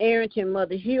Arrington,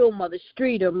 Mother Hill, Mother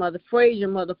Streeter, Mother Frazier,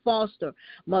 Mother Foster,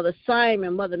 Mother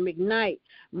Simon, Mother McKnight,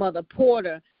 Mother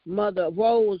Porter, Mother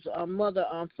Rose, Mother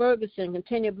Ferguson.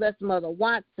 Continue to bless Mother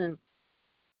Watson.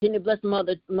 Continue to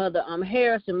bless Mother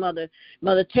Harrison, Mother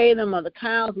Taylor, Mother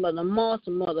Kyles, Mother Moss,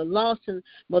 Mother Lawson,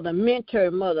 Mother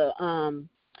Mentor, Mother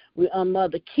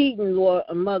Mother Keaton, Lord,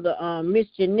 Mother Miss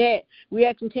Jeanette.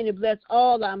 We continue to bless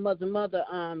all our Mother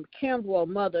Kimbrough,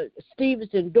 Mother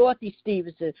Stevenson, Dorothy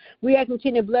Stevenson. We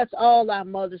continue to bless all our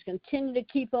mothers. Continue to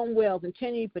keep them well.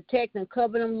 Continue to protect and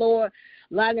cover them, Lord.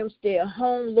 Let them stay at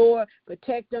home, Lord.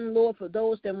 Protect them, Lord, for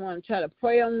those that want to try to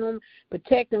pray on them.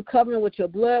 Protect them, cover them with your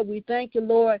blood. We thank you,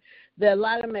 Lord, that a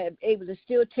lot of them are able to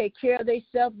still take care of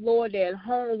themselves, Lord. They're at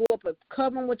home, Lord, but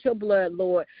cover them with your blood,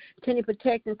 Lord. Continue to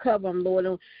protect and cover them, Lord.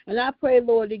 And I pray,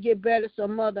 Lord, to get better so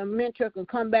Mother Mentor can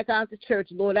come back out to church,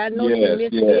 Lord. I know she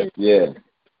missed it. Yes.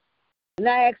 And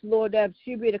I ask, Lord, that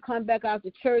she be able to come back out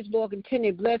to church, Lord.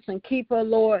 Continue to bless and keep her,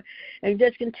 Lord. And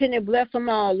just continue to bless them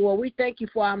all, Lord. We thank you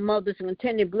for our mothers and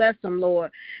continue to bless them,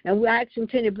 Lord. And we ask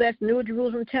continue to bless New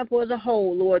Jerusalem Temple as a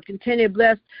whole, Lord. Continue to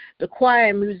bless the choir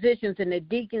and musicians and the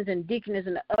deacons and deaconess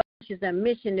and the ushers and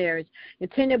missionaries.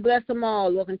 Continue to bless them all,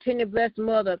 Lord. Continue to bless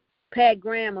Mother Pat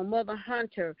Graham and Mother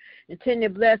Hunter. Continue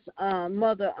to bless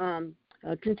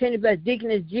continue to bless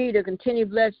Deaconess Jeter. Continue to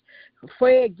bless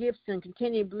Fred Gibson.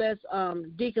 Continue to bless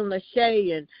Deacon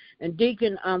Lachey and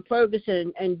Deacon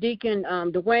Ferguson and Deacon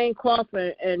Dwayne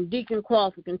Crawford and Deacon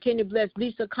Crawford. Continue to bless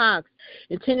Lisa Cox.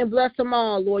 Continue to bless them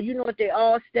all, Lord. You know what they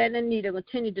all stand in need of.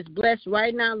 Continue to bless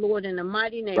right now, Lord, in the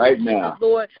mighty name of Jesus,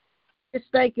 Lord. Just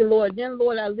thank you, Lord. Then,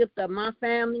 Lord, I lift up my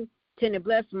family. Continue to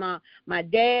bless my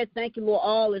dad. Thank you, Lord.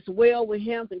 All is well with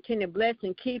him. Continue to bless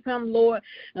and keep him, Lord.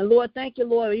 And, Lord, thank you,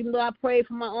 Lord. Even though I prayed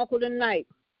for my uncle tonight,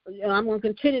 I'm going to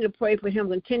continue to pray for him.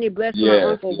 Continue to bless my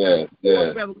uncle.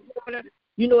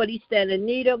 You know what he stands in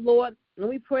need of, Lord. And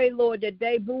we pray, Lord, that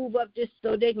they move up just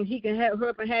so he can hurry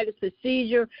up and have his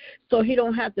procedure so he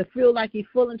don't have to feel like he's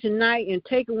feeling tonight and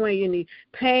take away any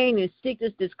pain and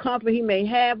sickness, discomfort he may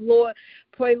have, Lord.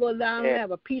 Pray, Lord, allow him to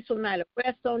have a peaceful night of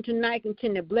rest on tonight.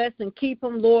 Continue to bless and keep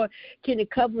him, Lord. Continue to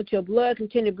cover with your blood.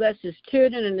 Continue to bless his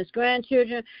children and his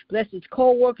grandchildren. Bless his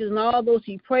co-workers and all those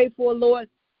he prayed for, Lord.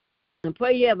 And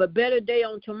pray you have a better day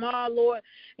on tomorrow, Lord,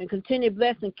 and continue to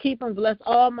bless and keep them. Bless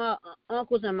all my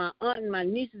uncles and my aunt and my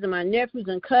nieces and my nephews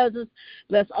and cousins.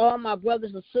 Bless all my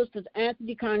brothers and sisters,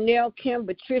 Anthony, Carnell, Kim,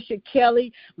 Patricia,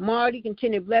 Kelly, Marty.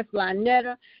 Continue to bless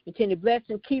Lynetta. Continue to bless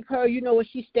and keep her. You know what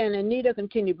she's standing in need of.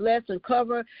 Continue to bless and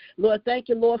cover her. Lord, thank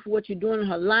you, Lord, for what you're doing in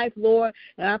her life, Lord.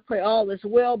 And I pray all is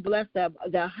well. Bless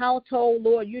the household,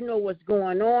 Lord. You know what's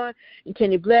going on.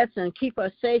 Continue to bless and keep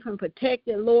her safe and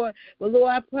protected, Lord. But, Lord,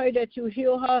 I pray that you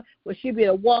heal her where she be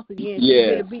able to walk again.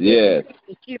 Yes.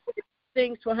 She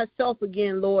things for herself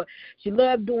again, Lord. She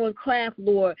loved doing craft,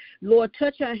 Lord. Lord,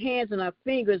 touch her hands and her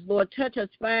fingers, Lord. Touch her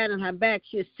spine and her back.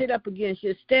 She'll sit up again.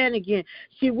 She'll stand again.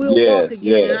 She will walk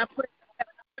again. And I pray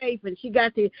faith, and she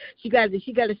got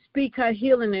to speak her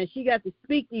healing, and she got to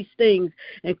speak these things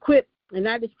and quit. And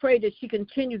I just pray that she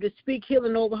continue to speak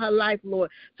healing over her life,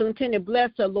 Lord. So continue to bless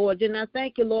her, Lord. Then I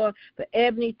thank you, Lord, for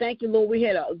Ebony. Thank you, Lord. We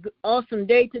had an awesome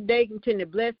day today. Continue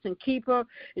to bless and keep her.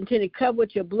 Continue to cover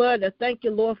with your blood. I thank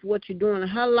you, Lord, for what you're doing in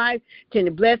her life.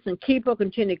 Continue to bless and keep her.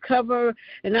 Continue to cover her.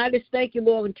 And I just thank you,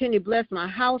 Lord. Continue to bless my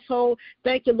household.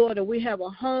 Thank you, Lord, that we have a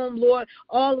home, Lord.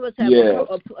 All of us have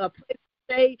a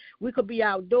place. We could be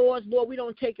outdoors, Lord. We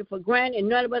don't take it for granted.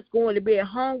 None of us going to be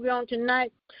hungry on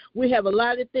tonight. We have a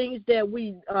lot of things that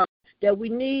we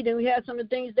need, and we have some of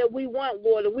the things that we want,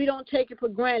 Lord, and we don't take it for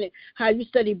granted how you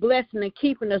study blessing and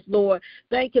keeping us, Lord.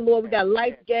 Thank you, Lord. We got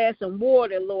light, gas, and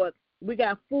water, Lord. We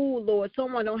got food, Lord.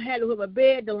 Someone don't have to have a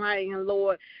bed to lie in,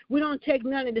 Lord. We don't take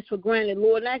none of this for granted,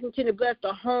 Lord. And I continue to bless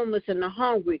the homeless and the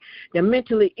hungry, the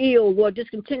mentally ill, Lord. Just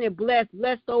continue to bless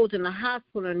those in the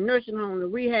hospital, the nursing home, the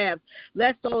rehab.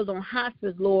 Bless those on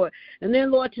hospice, Lord. And then,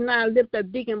 Lord, tonight I lift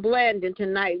up Deacon Blandon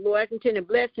tonight, Lord. I continue to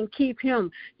bless and keep him.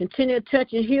 Continue to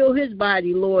touch and heal his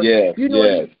body, Lord. You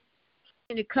know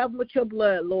to cover with your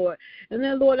blood, Lord. And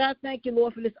then, Lord, I thank you,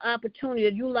 Lord, for this opportunity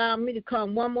that you allowed me to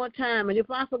come one more time. And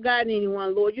if I've forgotten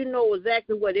anyone, Lord, you know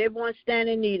exactly what everyone's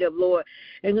standing in need of, Lord.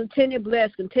 And continue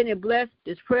to bless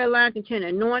this prayer line, continue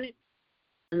to anoint it.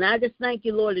 And I just thank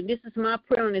you, Lord. And this is my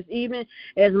prayer on this evening,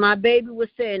 as my baby was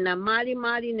saying, in the mighty,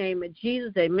 mighty name of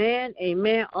Jesus. Amen.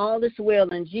 Amen. All is well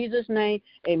in Jesus' name.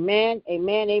 Amen.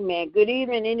 Amen. Amen. Good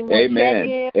evening. Any more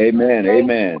Amen. Amen.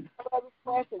 Amen.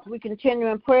 As we continue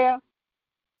in prayer.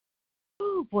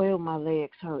 Oh, boy, my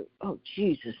legs hurt. Oh,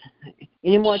 Jesus.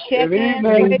 Any more check-ins?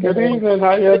 Good evening.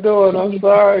 How you doing? I'm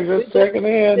sorry. Just checking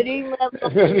in. Good evening.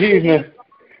 Good evening.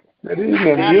 Good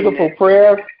evening. Beautiful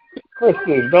prayer.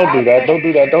 Kristen, don't do that. Don't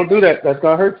do that. Don't do that. That's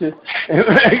going to hurt you.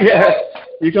 Yeah,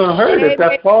 you're going to hurt if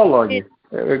that fall on you.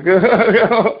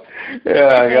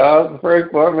 Yeah, y'all.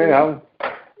 First for me, I'm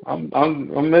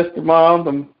Mr. Mom.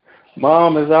 The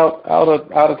mom is out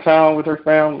of town with her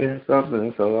family and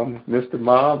something, so I'm Mr.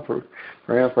 Mom for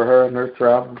praying for her and her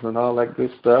travels and all that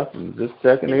good stuff, and just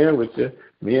checking in with you,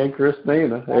 me and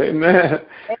Christina. Amen.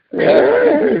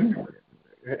 Yeah.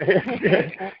 You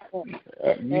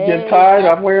get tired?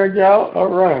 I'm wearing you out? All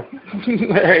right.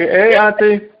 Hey,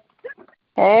 Auntie.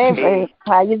 Hey,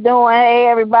 how you doing? Hey,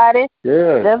 everybody.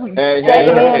 Good. Just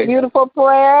checking in, beautiful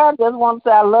prayer. Just want to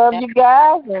say I love you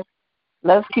guys. And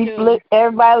let's keep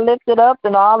everybody lifted up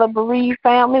and all the bereaved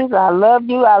families. I love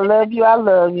you. I love you. I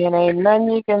love you. And ain't nothing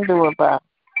you can do about it.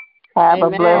 Have a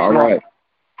blessed all right. night.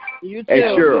 You too. Hey,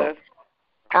 Cheryl.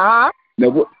 Uh-huh.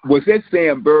 Now, was that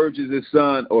Sam Burgess'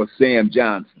 son or Sam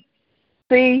Johnson?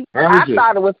 See, I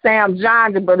thought it was Sam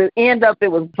Johnson, but it ended up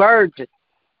it was Burgess.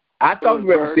 I thought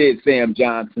you ever said Sam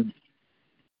Johnson.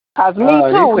 Cause me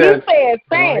too. He said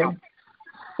Sam.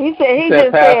 He just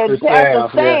said Pastor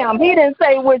Sam. He didn't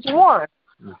say which one.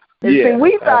 And see,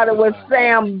 we thought it was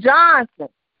Sam Johnson,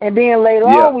 and then later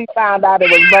on we found out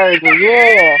it was Burgess.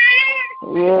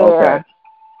 Yeah. Okay.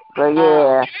 So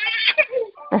yeah.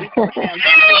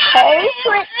 Hey,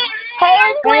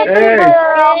 Quincy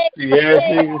girl. Yeah,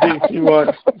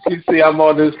 she see I'm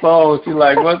on this phone. She's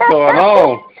like, what's going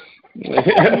on?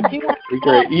 We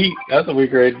can eat. That's what we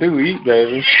can do, eat,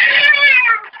 baby.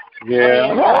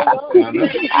 Yeah.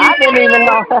 I didn't even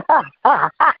know. I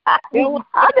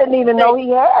didn't even know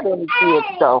he had any kids,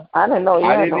 though. I didn't know he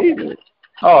had no kids.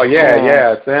 Oh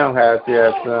yeah. Sam has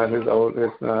son, his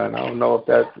oldest son. I don't know if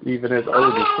that's even his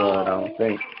oldest son. I don't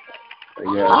think.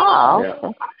 Yeah. Oh,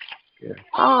 okay. Yeah.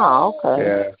 Oh, okay.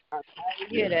 Yeah.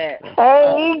 Hear that?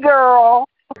 Hey, girl.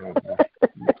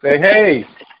 Say hey.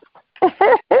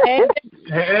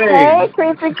 Hey,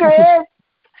 Chrissy Chris.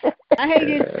 I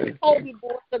hate this Kobe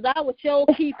boy because I was your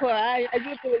keeper. I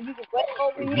used to you could wait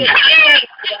over here.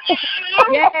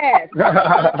 Yes.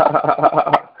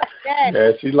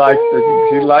 Yeah, she likes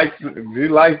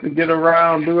to get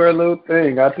around, do her little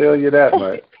thing. I tell you that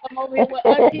much. Come over here with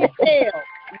Auntie Tail.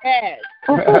 Yes.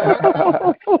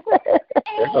 There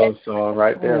goes song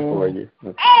right there for you.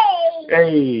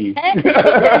 Hey.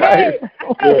 Yeah,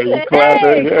 you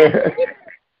clapping.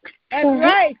 That's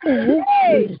right.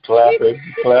 Hey.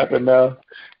 Clapping now.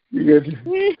 You get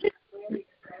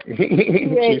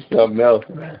she's something else,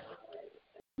 man.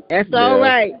 That's all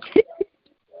right.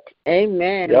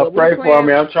 Amen. Y'all pray for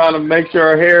me. I'm trying to make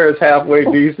sure her hair is halfway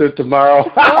decent tomorrow.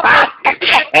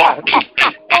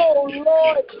 Oh,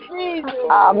 Lord Jesus.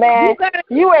 Oh, man.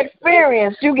 You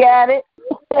experienced. You got it.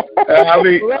 I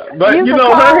mean, but you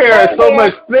know, her hair is so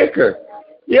much thicker.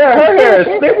 Yeah, her hair is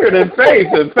thicker than Faith,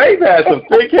 and Faith has some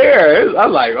thick hair.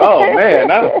 I'm like, oh, man.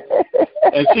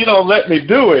 And she don't let me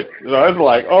do it. So it's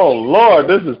like, oh, Lord,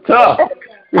 this is tough.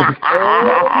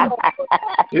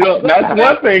 You know, that's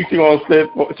one thing she won't sit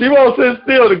for. She won't sit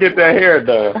still to get that hair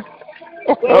done.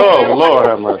 Oh, Lord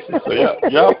have mercy. So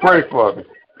y'all pray for me.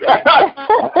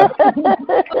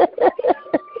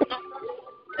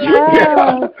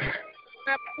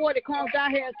 Before that comes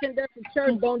out here and send us to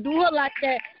church, don't do her like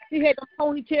that. She had them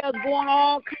ponytails going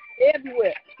all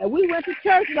everywhere. And we went to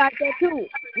church like that too.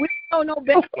 We don't know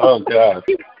better. Oh God.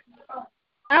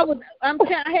 I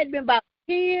had been about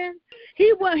 10.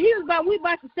 We about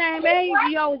the same age.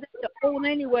 He always at the old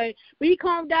anyway. But he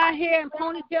combed down hair and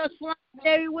ponytails flying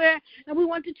everywhere. And we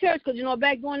went to church because, you know,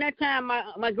 back during that time,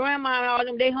 my grandma and all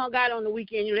them, they hung out on the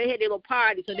weekend. You know, they had their little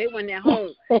party, so they went at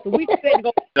home. So we had to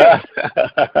go to church.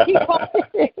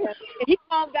 He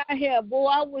combed down hair. Boy,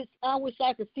 I wish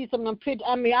I could see some of them pictures.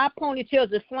 I mean, our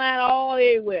ponytails are flying all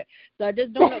everywhere. So I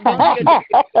just don't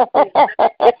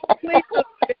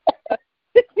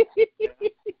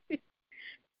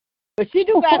But she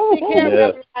do got thick hair.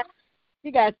 Yeah.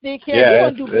 She got thick hair. Yeah,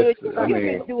 you do good.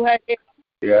 You do her hair.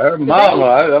 Yeah, her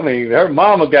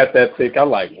mama got that thick. I'm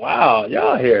like, wow,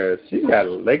 y'all hair.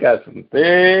 They got some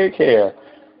thick hair.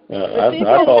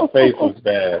 I thought Faith was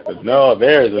bad, but no,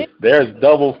 there's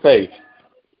double Faith.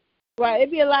 Right,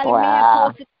 it'd be a lot of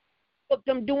men posted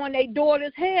them doing their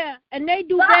daughter's hair, and they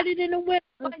do better than the women.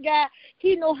 one guy,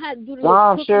 he know how to do the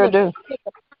Mom sure do.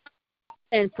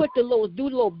 And put the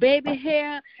little baby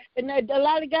hair. And a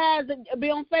lot of guys that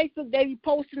be on Facebook, they be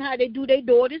posting how they do their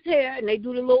daughter's hair, and they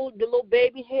do the little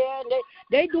baby hair, and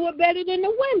they do it better than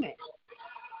the women.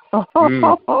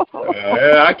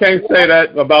 I can't say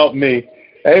that about me.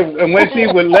 Hey, and when she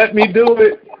would let me do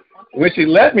it,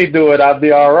 I'd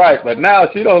be all right. But now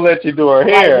she don't let you do her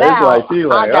hair. Right now, it's like she's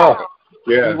like, oh,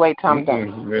 yeah. You wait till I'm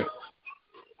done.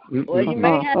 Well, you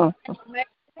may have to make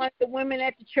one of the women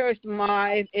at the church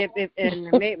tomorrow if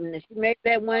she make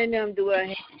that one of them do her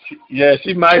hair. Yeah,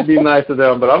 she might be nice to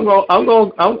them, but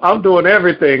I'm doing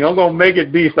everything. I'm gonna make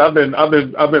it decent. I've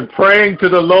been praying to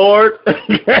the Lord.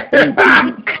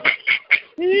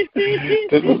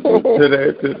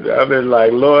 I've been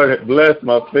like, Lord, bless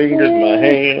my fingers, my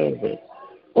hands.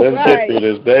 Let's get through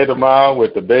this day tomorrow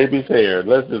with the baby's hair.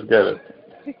 Let's get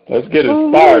it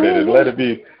started and let it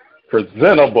be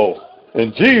presentable.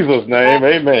 In Jesus' name,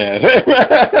 amen.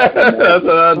 That's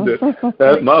what I do.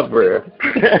 That's my prayer.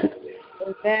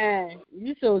 Amen.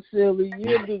 You so silly.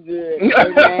 You'll do good.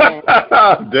 Amen.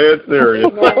 Dead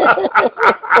serious.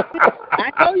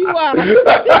 I know you are.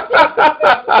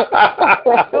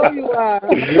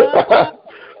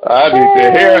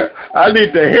 I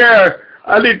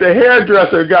need the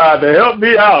hairdresser guy to help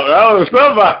me out. Oh,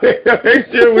 somebody make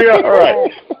sure we all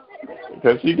right.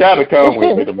 Because she got to come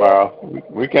with me tomorrow.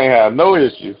 We can't have no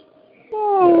issues.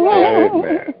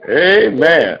 Amen.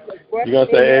 Amen. You going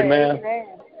to say amen?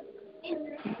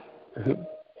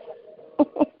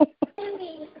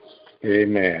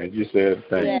 Amen. You said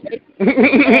thank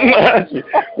you.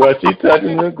 Well, she's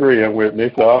touching and agreeing with me,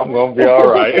 so I'm going to be all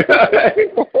right.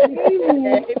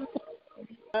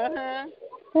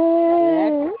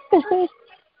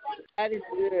 That is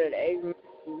good. Amen.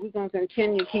 We're going to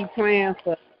continue to keep praying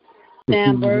for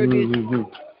Sam Burgess.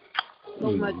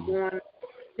 So much going on.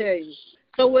 Tell you.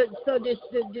 So did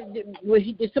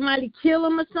somebody kill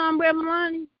him or something, Reverend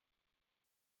Lonnie?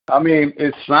 I mean,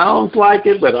 it sounds like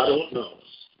it, but I don't know.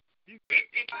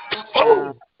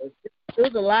 There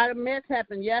was a lot of mess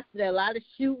happened yesterday. A lot of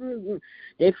shooting.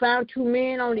 They found 2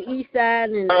 men on the east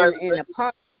side in a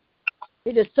park.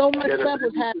 It just so much stuff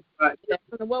was happening. I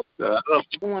don't know what was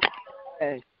going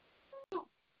on.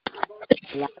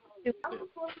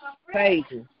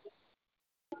 Crazy.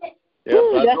 Yeah,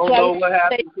 I don't know what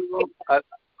happened to him.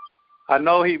 I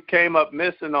know he came up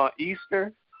missing on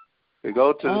Easter. To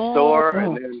go to the store,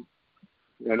 and then,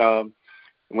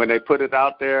 when they put it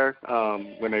out there,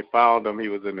 when they found him, he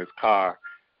was in his car.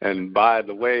 And by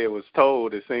the way it was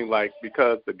told, it seemed like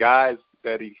because the guys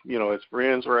that his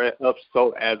friends were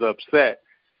upset,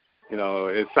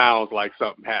 it sounds like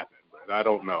something happened, but I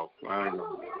don't know.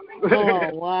 Oh,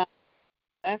 wow.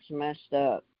 That's messed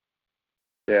up.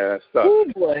 Yeah, that sucks. Oh,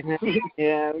 boy.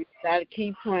 Yeah, we got to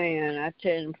keep praying. I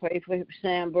tell him, pray for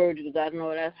Sam Burgess because I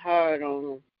know that's hard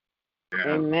on him.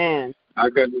 Yeah. Amen. I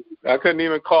couldn't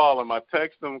even call him. I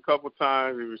texted him a couple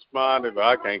times. He responded, but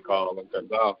I can't call him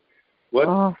because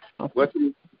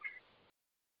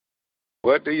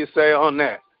what do you say on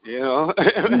that? You know.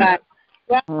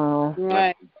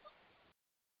 Right.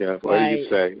 Yeah. What do you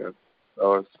say?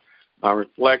 So I'm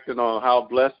reflecting on how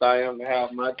blessed I am to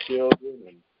have my children.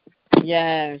 And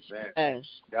yes.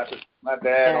 Got to see my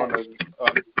dad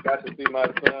got to see my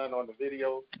son on the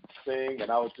video thing,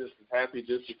 and I was just happy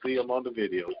just to see him on the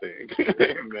video thing.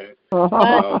 Amen.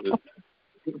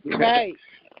 Right.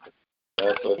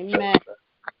 Amen.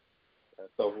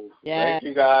 So thank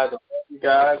you guys,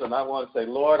 and I want to say,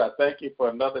 Lord, I thank you for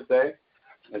another day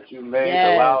that you made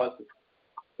to allow us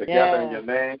to gather in your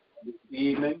name this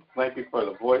evening. Thank you for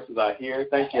the voices I hear.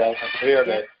 Thank you. I hear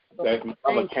that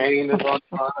Mama Kane is on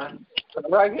the line.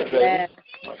 Right here, baby.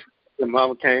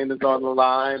 Mama Kane is on the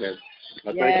line, and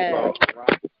I thank you for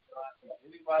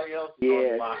anybody else on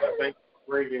the line. I thank you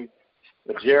for bringing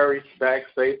Jerry back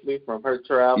safely from her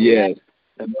travel. Yes.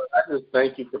 And Lord, I just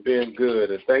thank you for being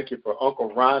good, and thank you for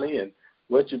Uncle Ronnie and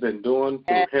what you've been doing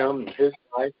through him and his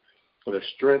life, for the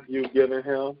strength you've given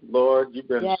him. Lord, you've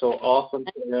been so awesome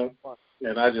to him,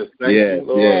 and I just thank you,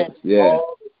 Lord, for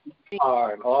all that you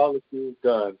are and all that you've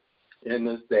done in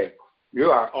this day. You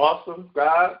are awesome,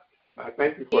 God. I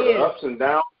thank you for the ups and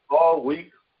downs all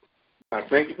week. I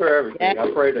thank you for everything.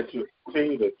 I pray that you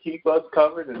continue to keep us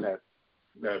covered in that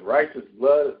righteous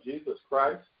blood of Jesus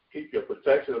Christ. Keep your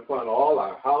protection upon all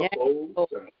our households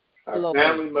and our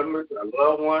family members, our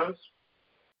loved ones.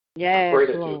 I pray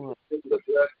that you continue to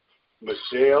bless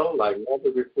Michelle like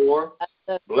never before.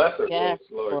 Bless her,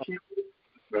 Lord. Keep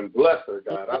her and bless her,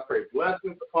 God. I pray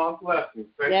blessings upon blessings.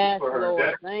 Thank you for her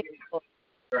destiny,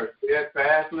 her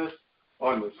steadfastness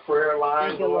on this prayer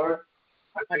line, Lord.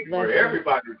 I think for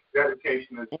everybody's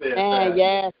dedication and steadfast.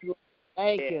 Yes,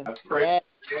 thank you. I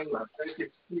thank you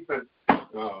for keeping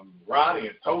Ronnie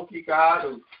and Toki, God,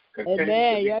 who continue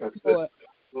to be consistent.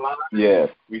 Yes.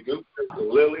 We do pray for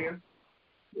Lillian.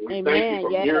 We thank you for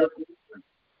miracles and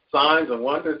signs and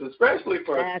wonders, especially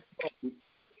for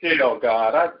Hill,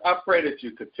 God. I pray that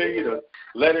you continue to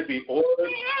let it be ordered,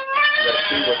 that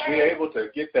she will be able to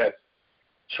get that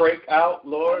trach out,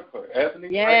 Lord, for Ebony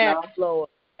right now. Lord.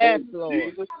 Yes, Lord.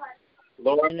 Jesus,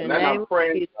 Lord, and then I'm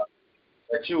praying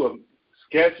that you will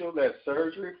schedule that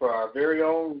surgery for our very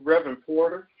own Reverend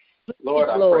Porter. Lord,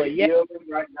 I pray healing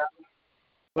right now.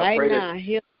 Right now,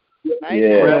 heal.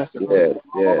 Yes.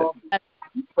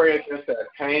 You pray against that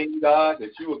pain, God,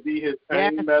 that you will be his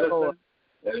pain medicine. Lord.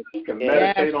 That if he can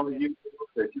meditate on you,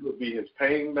 that you will be his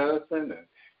pain medicine.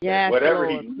 And whatever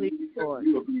he needs, that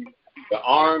you will be the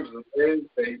arms and legs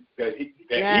that he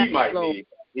might need.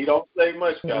 He don't say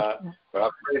much, God, but I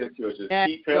pray that you'll just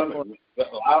keep him and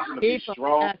allow him to be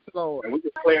strong. And we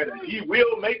declare that he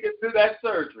will make it through that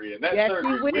surgery, and that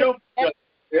surgery will be done.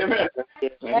 Amen.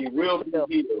 And he will be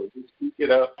healed. We speak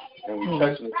it up, and we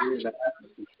touch and agree in the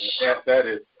atmosphere. That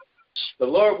is the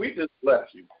Lord. We just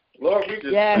bless you, Lord. We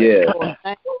just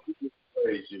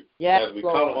praise you as we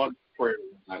come on prayer.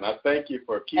 And I thank you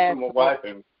for keeping my wife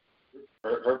and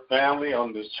her family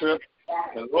on this trip.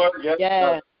 And Lord,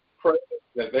 I pray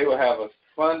that they will have a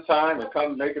fun time and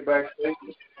come make it back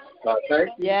safely. Thank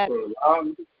you for allowing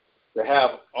me to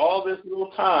have all this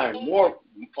little time.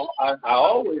 I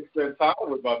always spend time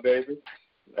with my baby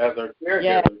as her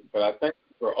caregiver, but I thank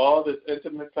you for all this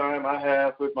intimate time I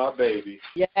have with my baby.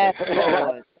 Yes,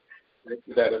 Lord.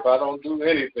 That if I don't do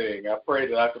anything, I pray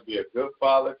that I could be a good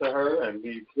father to her and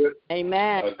be good.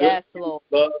 Amen. A good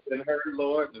love in her,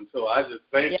 Lord. And so I just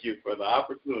thank you for the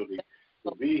opportunity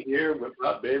to be here with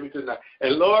my baby tonight.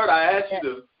 And Lord, I ask you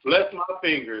to bless my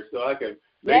fingers so I can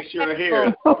make sure her hair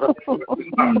is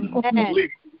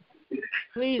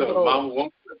Please, so Mama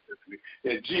won't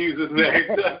in Jesus' name.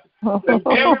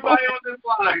 Everybody on this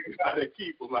line got to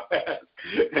keep them asked.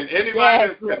 And anybody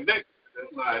that's connected to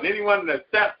this line, anyone that's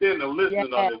tapped in and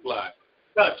listening on this line,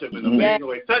 touch them in a amazing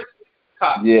way. Touch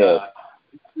God.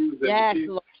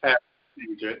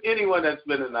 And anyone that's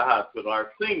been in the hospital,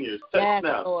 our seniors, touch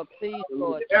now. Lord, please,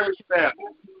 Lord. Every family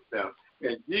now.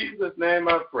 In Jesus' name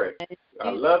I pray. I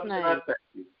love you and I thank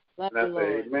you. And I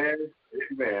say amen,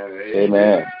 amen,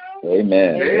 amen,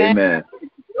 amen, amen.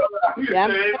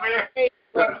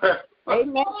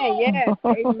 Amen, yes,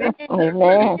 amen.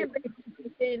 Amen.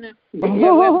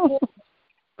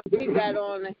 He got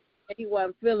on, he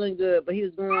wasn't feeling good, but he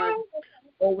was going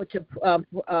over to,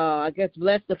 I guess,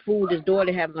 bless the food. His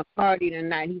daughter having a party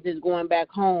tonight. He's just going back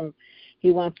home. He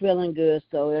wasn't feeling good,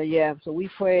 so so we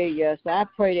pray, So I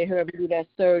pray they heard him do that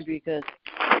surgery because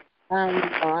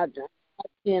I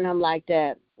seeing him like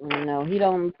that. You know, he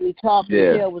don't really talk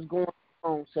until what's going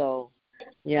on. So,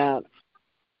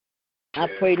 I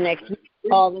pray next week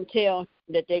call and tell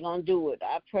that they're gonna do it.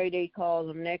 I pray they call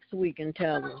them next week and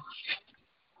tell them.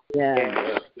 Yeah.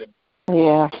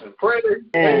 And pray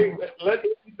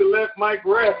let Mike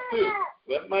rest too.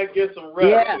 Let Mike get some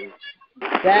rest.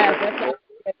 That's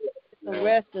some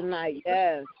rest tonight.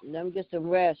 Yes, let him get some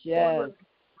rest. Yes.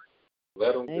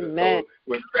 Let them. Amen. So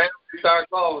when family start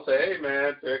calling, say, "Hey,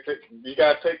 man, you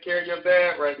got to take care of your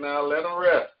dad right now. Let him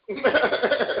rest."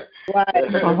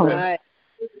 Right.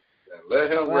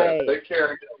 Let him rest. Take care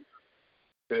of him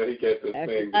until he gets this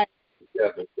thing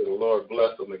together. So the Lord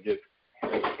bless him to get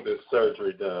this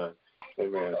surgery done.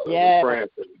 Amen. So we're praying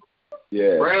for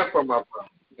you. Praying for my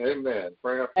brother. Amen.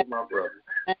 Praying for my brother.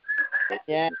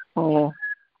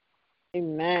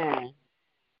 Amen.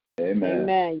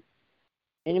 Amen.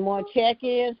 Any more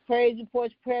check-ins, praise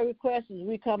reports, prayer requests as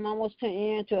we come almost to the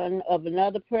end of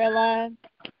another prayer line?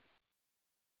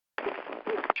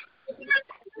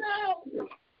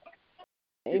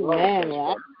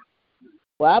 Amen.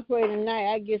 Well, I pray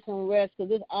tonight I get some rest because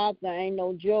this Arthur ain't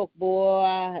no joke, boy.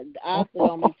 Arthur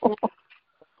don't be playing.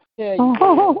 Tell you,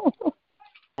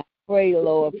 I pray,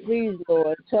 Lord, please,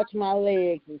 Lord, touch my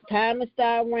legs. It's time to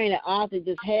start raining. Arthur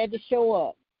just had to show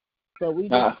up. So we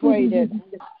just pray that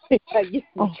I get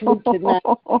some truth tonight.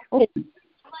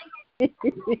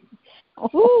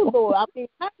 Ooh, Lord, I mean,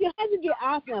 how you get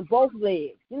Arthur on both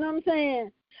legs? You know what I'm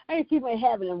saying? I just keep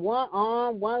having in one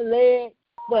arm, one leg,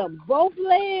 but both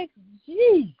legs,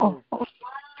 Jesus.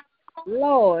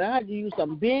 Lord, I had to use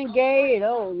some Bengay.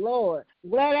 Oh, Lord.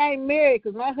 Glad I ain't married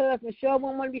because my husband sure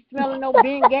won't want to be smelling no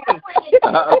Bengay.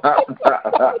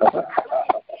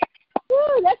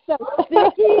 Ooh, that's so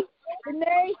sticky and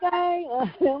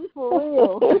everything. For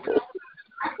real. Ooh,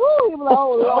 he was like,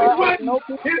 oh, Lord.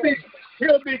 He'll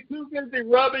He'll be too busy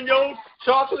rubbing your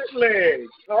chocolate legs.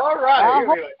 All right.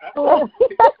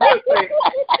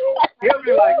 He'll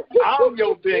be like, I'm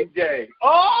your big gay.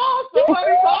 Oh,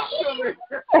 somebody talk to me.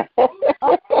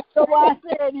 So I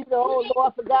said, oh,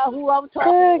 Lord, I forgot who I'm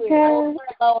talking with.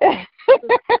 I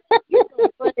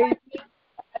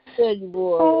tell you,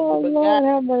 boy. Oh, Lord,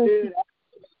 have mercy.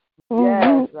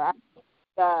 Yes,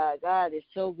 God is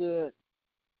so good.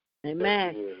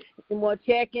 Amen. Any more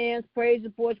check-ins, praise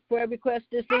reports, prayer requests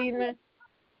this evening?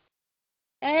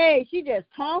 Hey, she just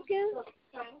talking?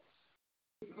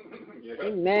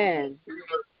 Amen.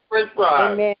 Amen.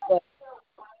 Amen.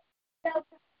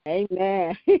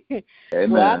 Amen.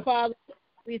 Well, our Father,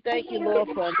 we thank you, Lord,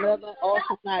 for another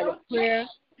awesome night of prayer.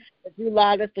 If you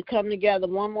allowed us to come together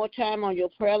one more time on your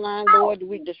prayer line, Lord,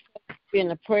 we just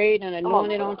been prayed and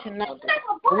anointed on tonight.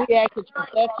 We ask that you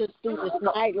bless us through this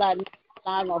night, like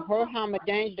of her harm and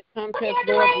danger to come to us,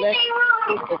 Lord. Bless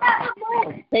us.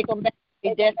 Take them back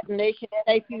to their destination.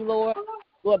 Thank you, Lord.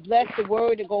 Lord, bless the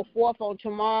word to go forth on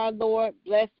tomorrow, Lord.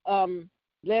 Bless the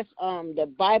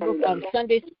Bible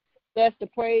Sunday. Bless the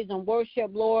praise and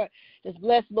worship, Lord. Just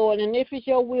bless, Lord. And if it's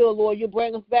your will, Lord, you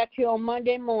bring us back here on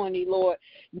Monday morning, Lord.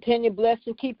 Continue to bless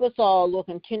and keep us all, Lord.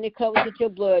 Continue to cover us with your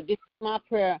blood. This is my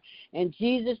prayer. In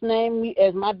Jesus' name,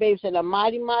 as my baby said, a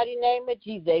mighty, mighty name of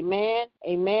Jesus. Amen.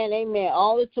 Amen. Amen.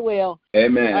 All is well.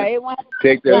 Amen. Right,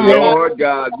 take the Lord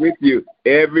God with you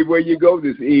everywhere you go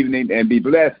this evening and be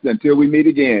blessed until we meet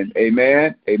again.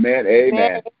 Amen. Amen.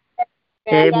 Amen.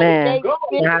 Amen. God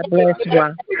bless you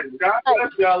all. God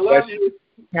bless you. I love you.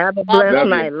 Have a blessed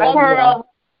night. Love you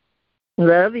all.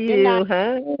 Love you.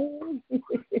 Huh?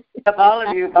 Love all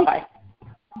of you. Bye-bye.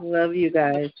 Love you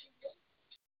guys.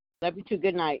 Love you too.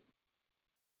 Good night.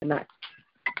 Good night.